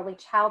over in early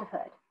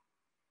childhood.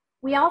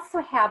 We also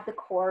have the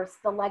course,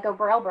 the Lego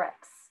Braille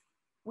Bricks.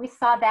 We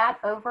saw that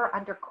over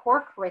under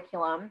core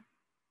curriculum.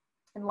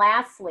 And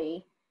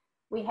lastly,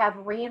 we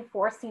have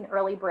Reinforcing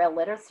Early Braille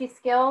Literacy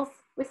Skills.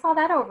 We saw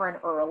that over in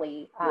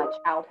early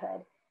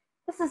childhood.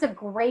 This is a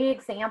great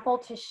example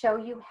to show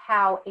you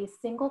how a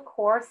single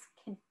course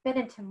can fit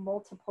into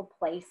multiple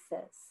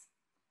places.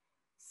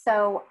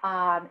 So,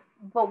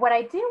 but what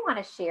I do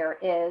want to share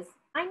is,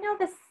 I know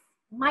this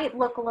might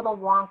look a little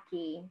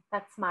wonky,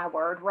 that's my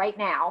word right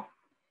now,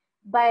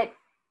 but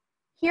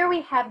here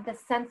we have the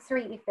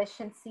sensory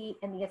efficiency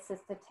and the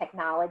assistive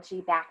technology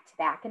back to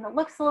back. And it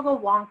looks a little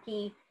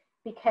wonky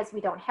because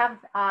we don't have,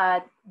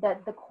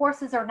 the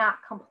courses are not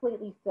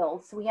completely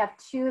filled. So we have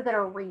 2 that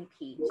are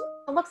repeat.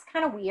 It looks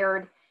kind of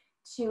weird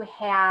to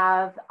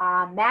have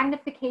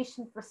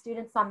magnification for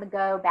students on the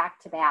go back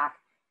to back.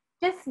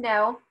 Just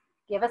know,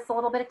 give us a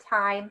little bit of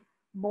time,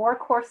 more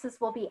courses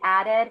will be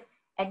added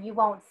and you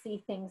won't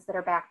see things that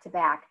are back to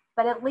back.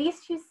 But at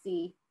least you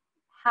see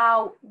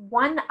how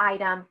one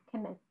item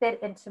can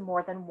fit into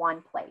more than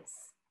one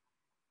place.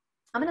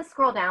 I'm going to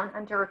scroll down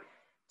under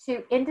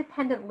to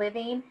independent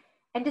living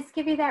and just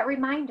give you that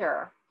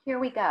reminder. Here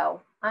we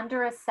go.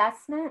 Under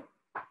assessment,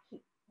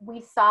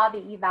 we saw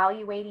the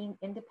evaluating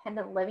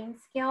independent living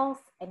skills,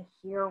 and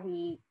here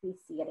we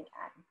see it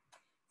again.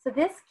 So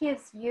this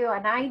gives you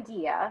an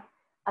idea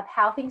of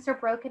how things are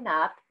broken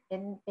up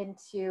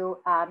into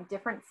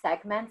different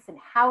segments and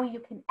how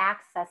you can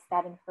access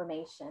that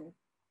information.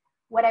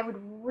 What I would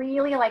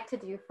really like to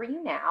do for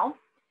you now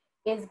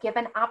is give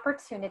an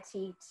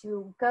opportunity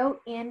to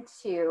go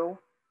into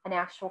an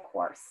actual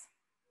course.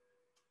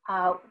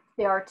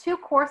 There are 2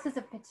 courses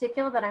in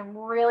particular that I'm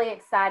really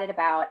excited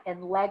about,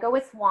 and Lego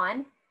is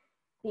one.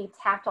 The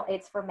Tactile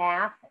Aids for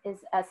Math is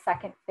a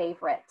second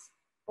favorite.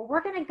 But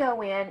we're going to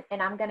go in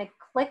and I'm going to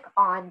click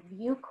on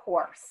View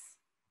Course.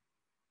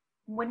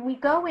 When we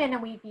go in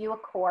and we view a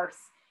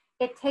course,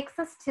 it takes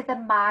us to the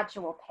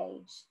module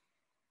page.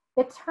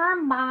 The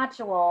term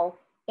module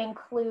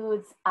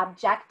includes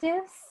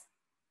objectives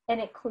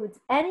and includes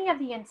any of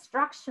the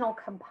instructional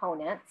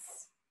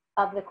components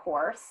of the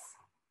course.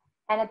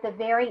 And at the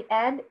very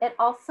end, it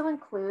also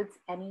includes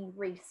any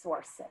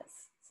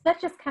resources. So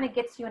that just kind of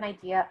gets you an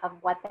idea of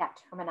what that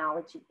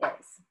terminology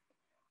is.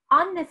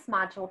 On this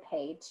module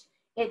page,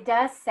 it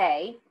does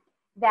say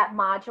that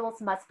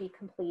modules must be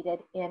completed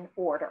in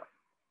order.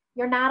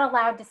 You're not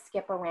allowed to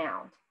skip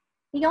around.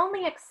 The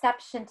only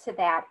exception to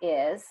that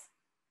is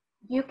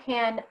you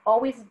can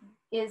always,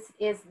 is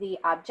the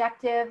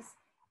objectives,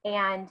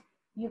 and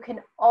you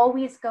can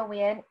always go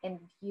in and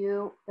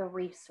view the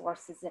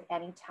resources at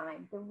any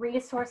time. The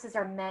resources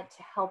are meant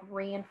to help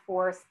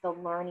reinforce the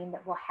learning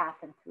that will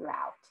happen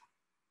throughout.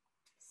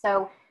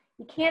 So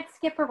you can't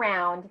skip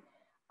around,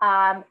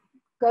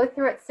 go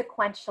through it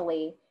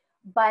sequentially,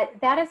 but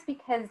that is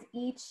because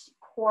each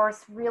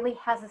course really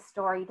has a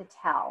story to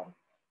tell.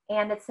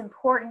 And it's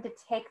important to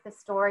take the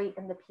story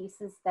in the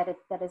pieces that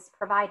is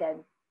provided.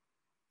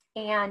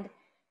 And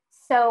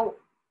so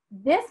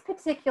this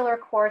particular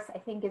course, I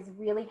think, is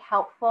really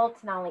helpful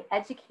to not only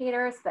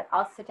educators, but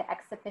also to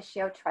ex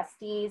officio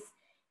trustees.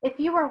 If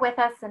you were with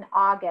us in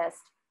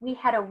August, we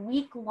had a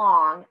week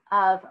long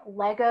of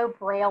Lego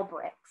Braille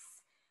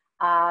bricks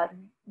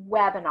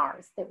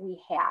webinars that we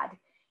had.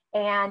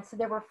 And so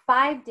there were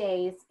 5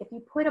 days. If you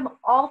put them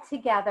all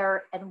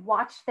together and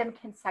watch them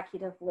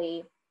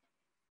consecutively,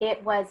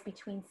 it was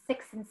between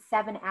 6 and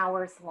 7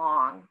 hours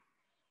long.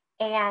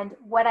 And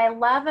what I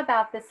love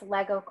about this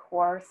Lego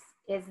course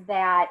is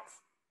that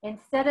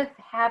instead of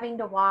having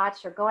to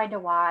watch or going to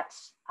watch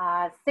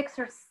 6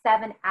 or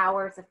 7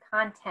 hours of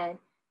content,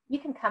 you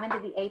can come into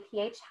the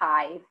APH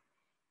Hive,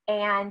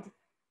 and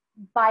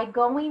by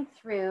going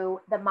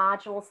through the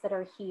modules that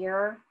are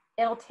here,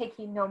 it'll take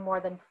you no more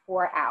than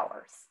 4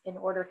 hours in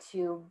order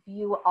to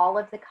view all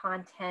of the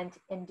content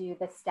and do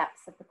the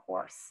steps of the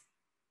course.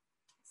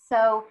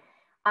 So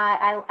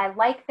I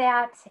like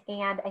that,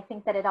 and I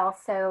think that it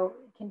also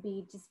can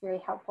be just very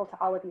helpful to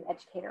all of you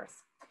educators.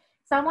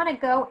 So I want to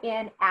go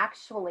in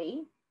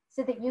actually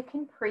so that you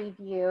can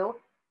preview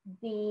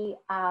the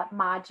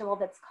module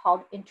that's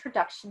called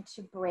Introduction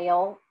to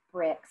Braille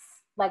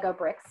Bricks, Lego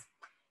Bricks.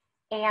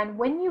 And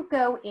when you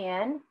go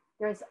in,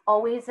 there's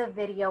always a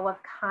video of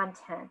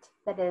content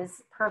that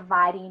is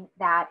providing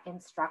that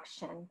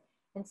instruction.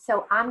 And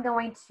so I'm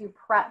going to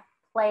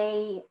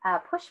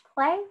push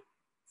play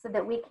so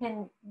that we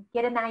can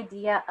get an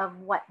idea of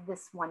what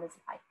this one is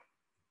like.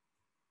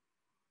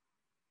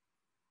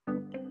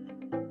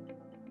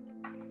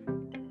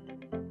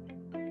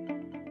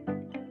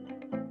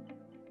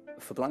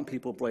 For blind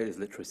people, Braille is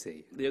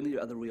literacy. The only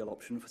other real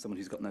option for someone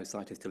who's got no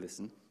sight is to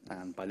listen.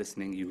 And by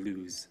listening, you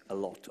lose a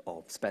lot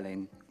of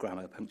spelling,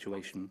 grammar,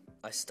 punctuation.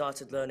 I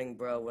started learning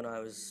Braille when I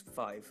was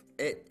 5.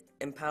 It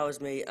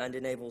empowers me and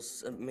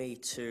enables me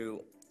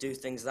to do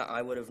things that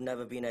I would have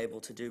never been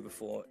able to do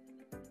before.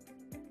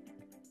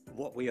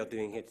 What we are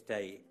doing here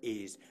today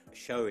is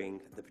showing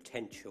the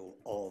potential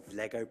of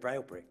Lego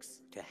Braille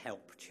bricks to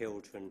help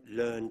children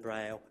learn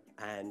Braille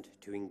and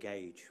to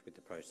engage with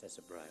the process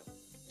of Braille.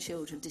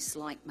 Children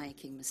dislike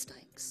making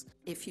mistakes.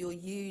 If you're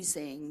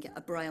using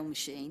a Braille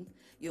machine,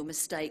 your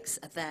mistakes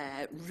are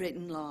there,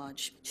 written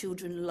large.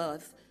 Children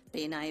love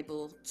being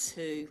able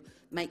to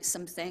make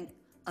something,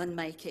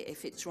 unmake it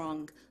if it's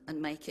wrong,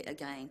 and make it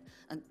again.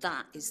 And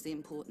that is the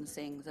important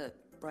thing that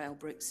Braille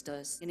bricks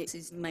does. And it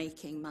is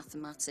making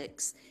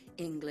mathematics,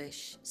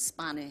 English,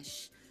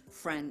 Spanish,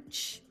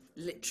 French,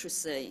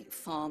 literacy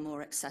far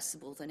more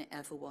accessible than it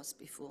ever was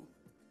before.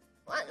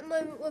 At the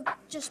moment, we've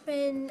just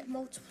been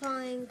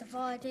multiplying,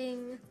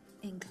 dividing,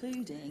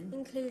 including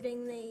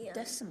the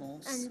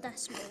decimals,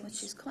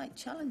 which is quite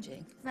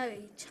challenging.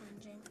 Very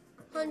challenging.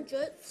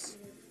 Hundredths,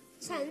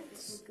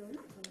 tenths,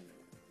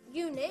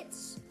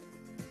 units.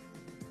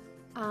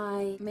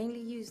 I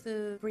mainly use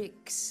the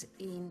bricks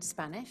in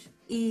Spanish.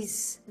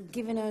 It's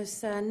given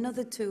us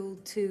another tool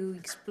to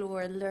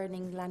explore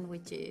learning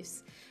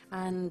languages.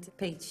 And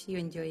Paige, you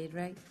enjoy it,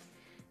 right?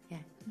 Yeah.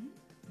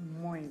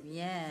 Muy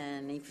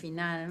bien. Y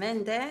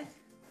finalmente.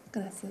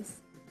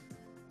 Gracias.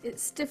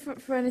 It's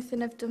different for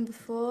anything I've done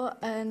before,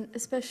 and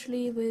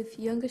especially with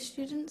younger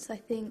students, I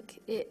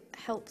think it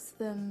helps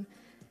them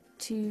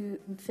to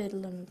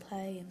fiddle and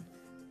play.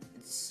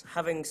 It's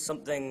having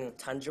something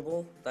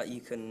tangible that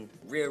you can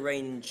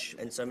rearrange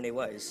in so many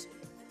ways.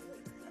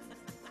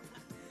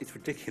 It's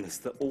ridiculous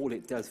that all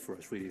it does for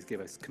us really is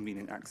give us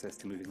convenient access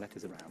to moving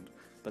letters around,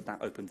 but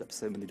that opens up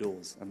so many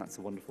doors, and that's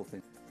a wonderful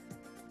thing.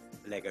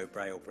 Lego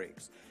Braille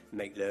bricks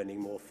make learning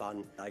more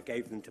fun. I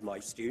gave them to my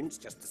students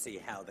just to see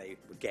how they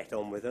would get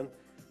on with them.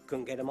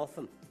 Couldn't get them off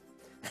them.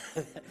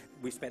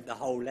 We spent the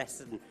whole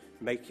lesson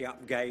making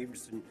up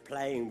games and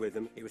playing with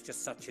them. It was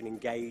just such an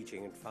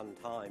engaging and fun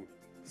time.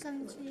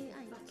 78.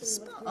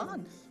 Spot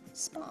on.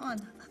 Spot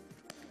on.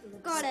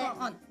 Got Spot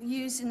it. on.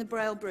 Using the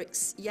Braille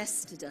bricks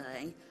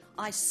yesterday,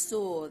 I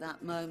saw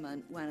that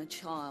moment when a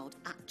child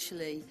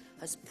actually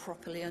has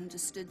properly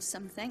understood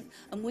something,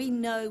 and we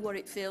know what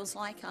it feels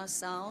like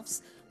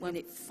ourselves when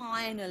it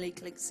finally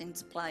clicks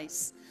into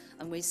place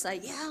and we say,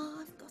 yeah,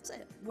 I've got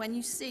it. When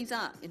you see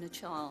that in a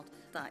child,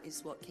 that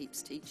is what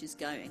keeps teachers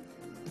going.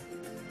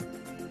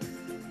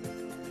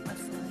 High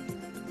five.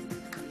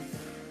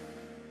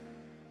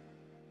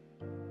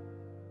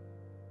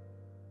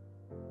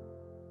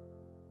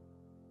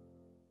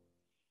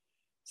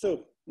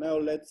 So now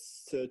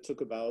let's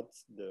talk about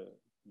the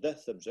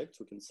subject,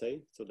 we can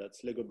say. So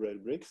that's Lego Braille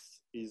Bricks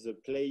is a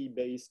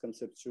play-based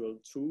conceptual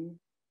tool.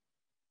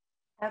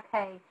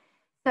 Okay,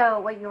 so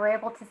what you were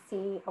able to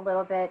see a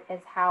little bit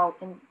is how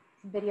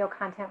video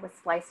content was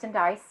sliced and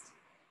diced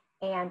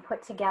and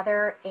put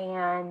together,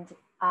 and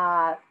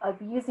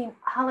of using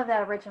all of the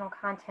original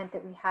content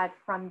that we had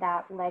from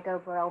that Lego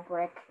Braille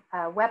Brick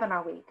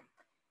webinar week.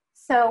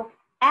 So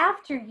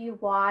after you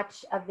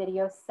watch a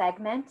video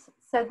segment,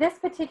 so this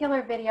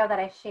particular video that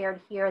I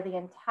shared here, the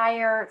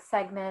entire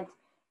segment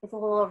is a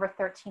little over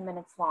 13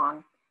 minutes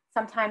long.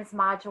 Sometimes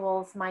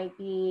modules might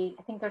be,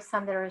 I think there's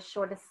some that are as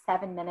short as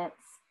 7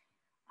 minutes.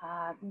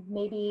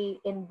 Maybe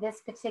in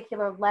this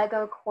particular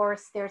Lego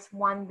course, there's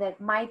one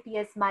that might be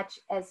as much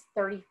as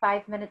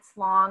 35 minutes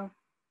long.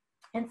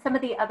 And some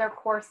of the other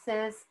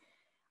courses,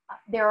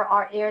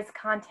 There's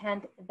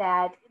content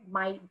that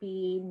might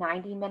be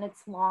 90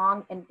 minutes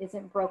long and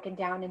isn't broken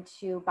down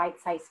into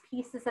bite-sized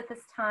pieces at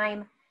this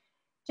time.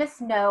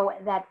 Just know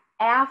that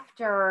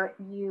after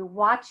you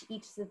watch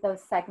each of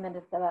those segments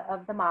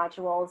of the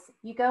modules,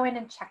 you go in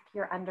and check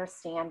your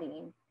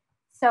understanding.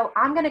 So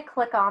I'm going to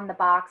click on the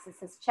box that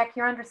says check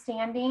your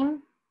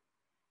understanding,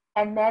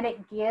 and then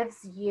it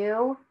gives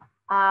you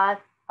a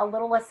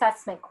little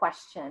assessment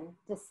question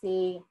to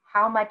see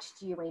how much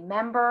do you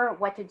remember,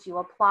 what did you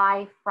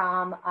apply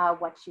from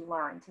what you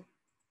learned.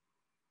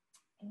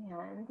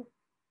 And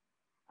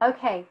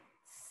okay,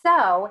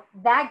 so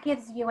that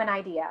gives you an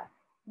idea.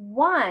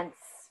 Once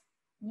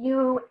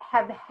you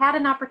have had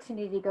an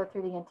opportunity to go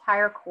through the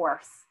entire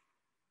course,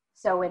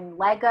 so in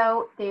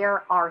Lego,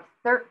 there are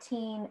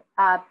 13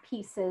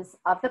 pieces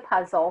of the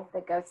puzzle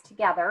that goes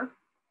together.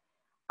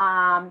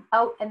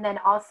 Oh, and then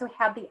also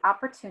have the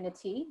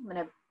opportunity, I'm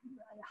going to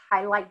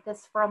highlight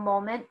this for a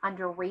moment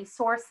under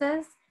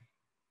resources.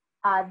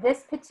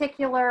 This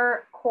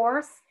particular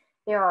course,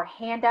 there are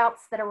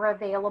handouts that are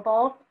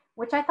available,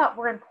 which I thought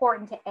were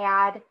important to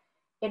add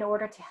in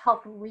order to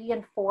help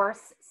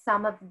reinforce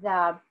some of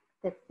the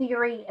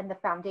theory and the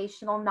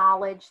foundational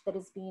knowledge that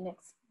is being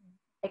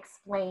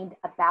explained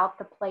about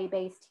the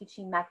play-based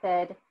teaching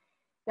method.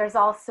 There's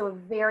also a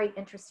very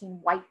interesting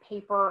white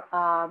paper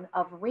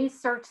of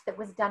research that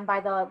was done by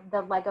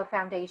the LEGO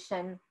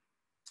Foundation,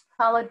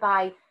 followed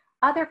by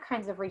other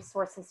kinds of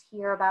resources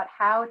here about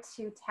how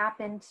to tap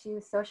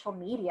into social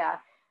media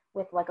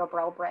with Lego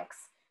Braille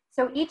bricks.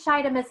 So each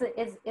item is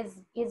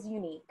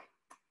unique.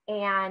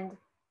 And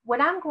what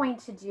I'm going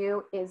to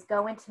do is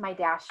go into my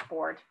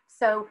dashboard.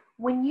 So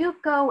when you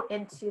go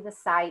into the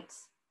site,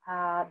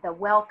 the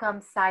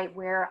welcome site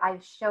where I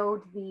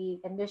showed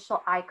the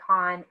initial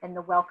icon and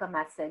the welcome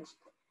message,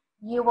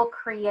 you will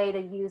create a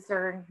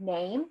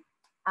username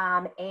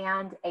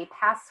and a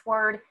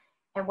password.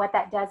 And what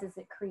that does is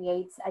it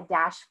creates a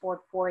dashboard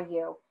for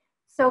you.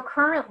 So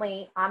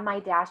currently on my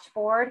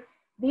dashboard,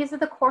 these are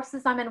the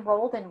courses I'm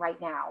enrolled in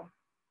right now.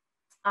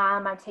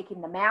 I'm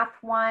taking the math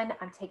one,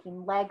 I'm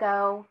taking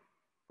Lego,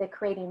 the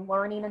creating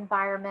learning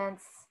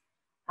environments,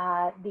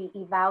 the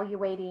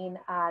evaluating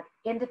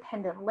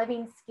independent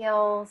living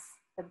skills,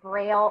 the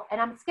Braille,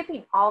 and I'm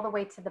skipping all the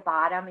way to the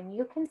bottom, and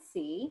you can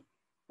see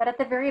that at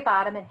the very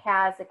bottom it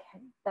has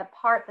the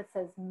part that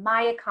says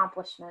my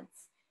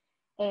accomplishments.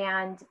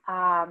 And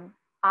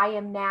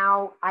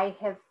I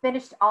have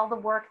finished all the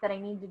work that I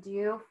need to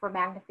do for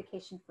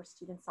magnification for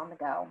students on the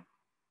go.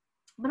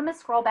 I'm going to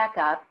scroll back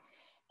up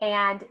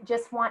and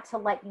just want to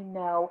let you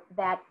know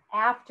that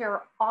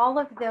after all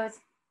of those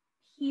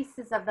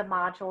pieces of the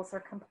modules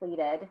are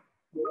completed,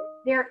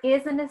 there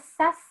is an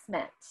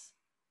assessment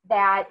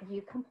that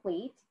you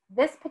complete.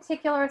 This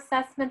particular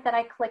assessment that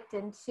I clicked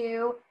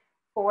into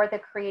for the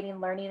creating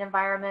learning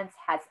environments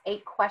has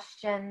 8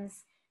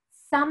 questions.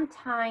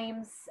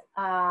 Sometimes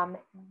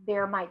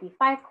there might be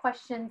 5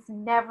 questions,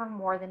 never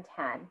more than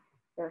 10.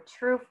 They're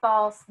true,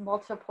 false,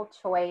 multiple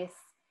choice,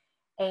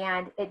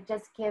 and it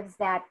just gives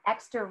that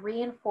extra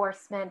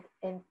reinforcement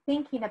in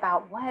thinking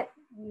about what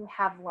you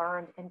have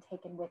learned and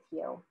taken with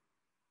you.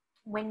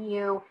 When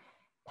you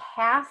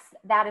pass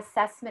that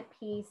assessment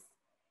piece,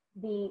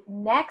 the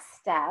next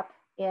step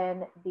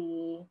in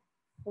the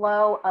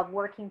flow of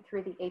working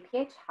through the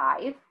APH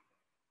Hive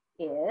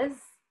is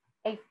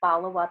a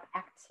follow-up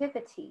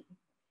activity.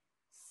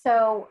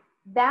 So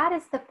that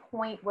is the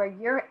point where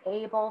you're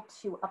able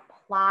to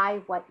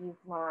apply what you've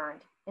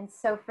learned. And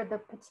so for the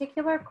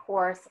particular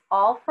course,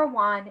 All for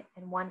One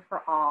and One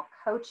for All,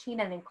 Coaching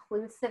an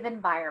Inclusive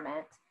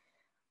Environment,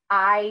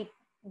 I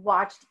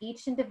watched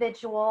each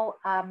individual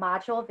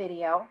module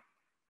video.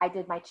 I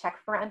did my check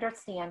for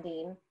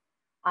understanding.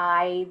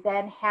 I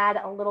then had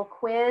a little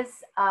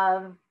quiz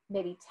of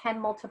maybe 10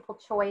 multiple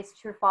choice,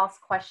 true, false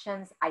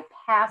questions. I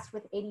passed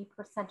with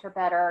 80% or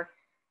better.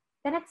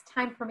 Then it's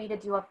time for me to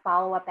do a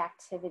follow-up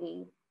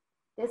activity.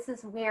 This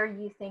is where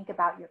you think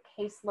about your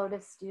caseload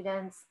of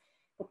students,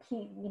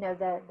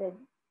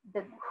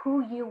 the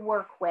who you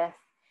work with,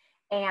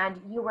 and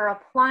you are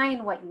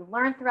applying what you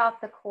learned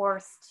throughout the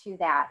course to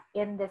that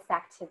in this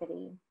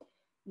activity.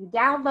 You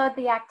download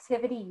the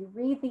activity, you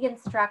read the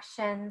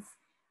instructions,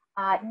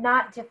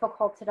 not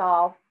difficult at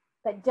all,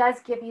 but does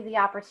give you the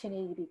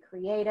opportunity to be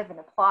creative and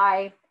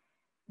apply.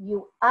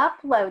 You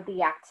upload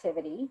the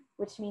activity,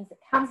 which means it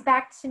comes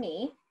back to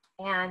me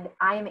and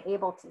I am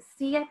able to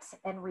see it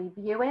and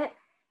review it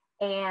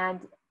and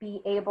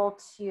be able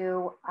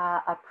to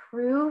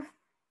approve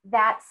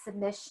that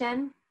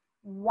submission.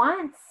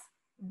 Once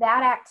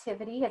that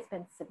activity has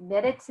been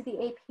submitted to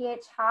the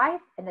APH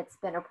Hive and it's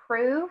been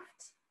approved,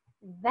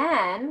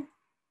 then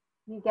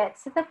you get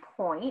to the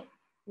point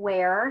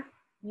where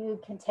you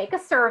can take a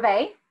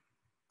survey,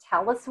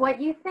 tell us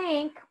what you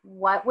think,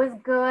 what was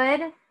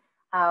good,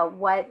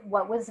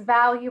 what was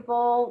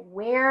valuable,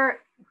 where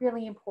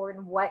really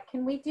important, what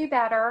can we do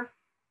better,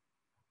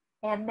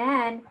 and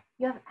then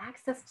you have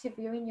access to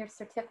viewing your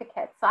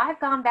certificate. So I've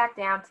gone back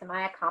down to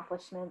my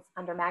accomplishments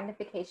under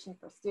magnification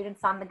for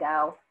students on the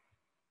go,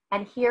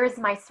 and here's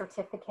my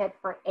certificate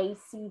for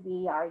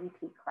ACV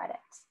REP credit.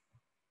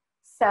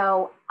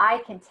 So I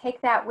can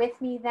take that with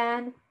me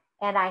then,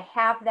 and I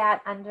have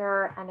that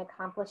under an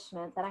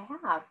accomplishment that I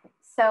have.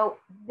 So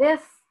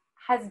this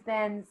has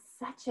been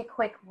such a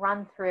quick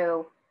run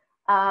through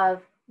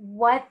of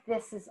what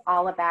this is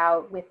all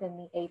about within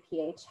the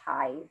APH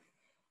Hive.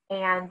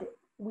 And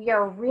we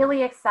are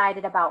really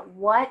excited about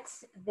what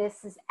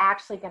this is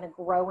actually going to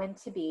grow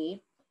into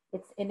be.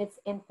 It's in its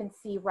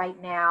infancy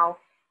right now,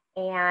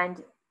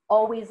 and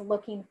always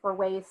looking for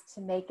ways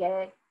to make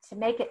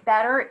it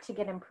better, to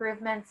get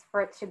improvements,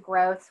 for it to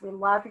grow. So we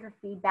love your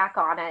feedback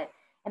on it.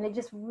 And I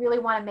just really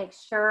want to make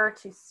sure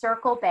to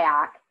circle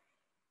back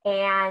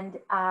and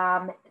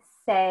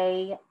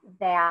say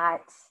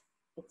that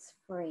it's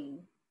free.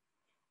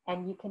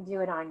 And you can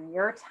do it on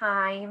your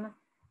time.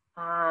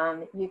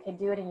 You can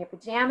do it in your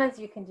pajamas.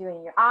 You can do it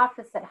in your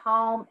office, at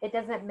home. It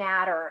doesn't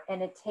matter.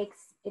 And it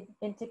takes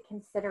into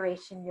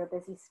consideration your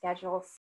busy schedules.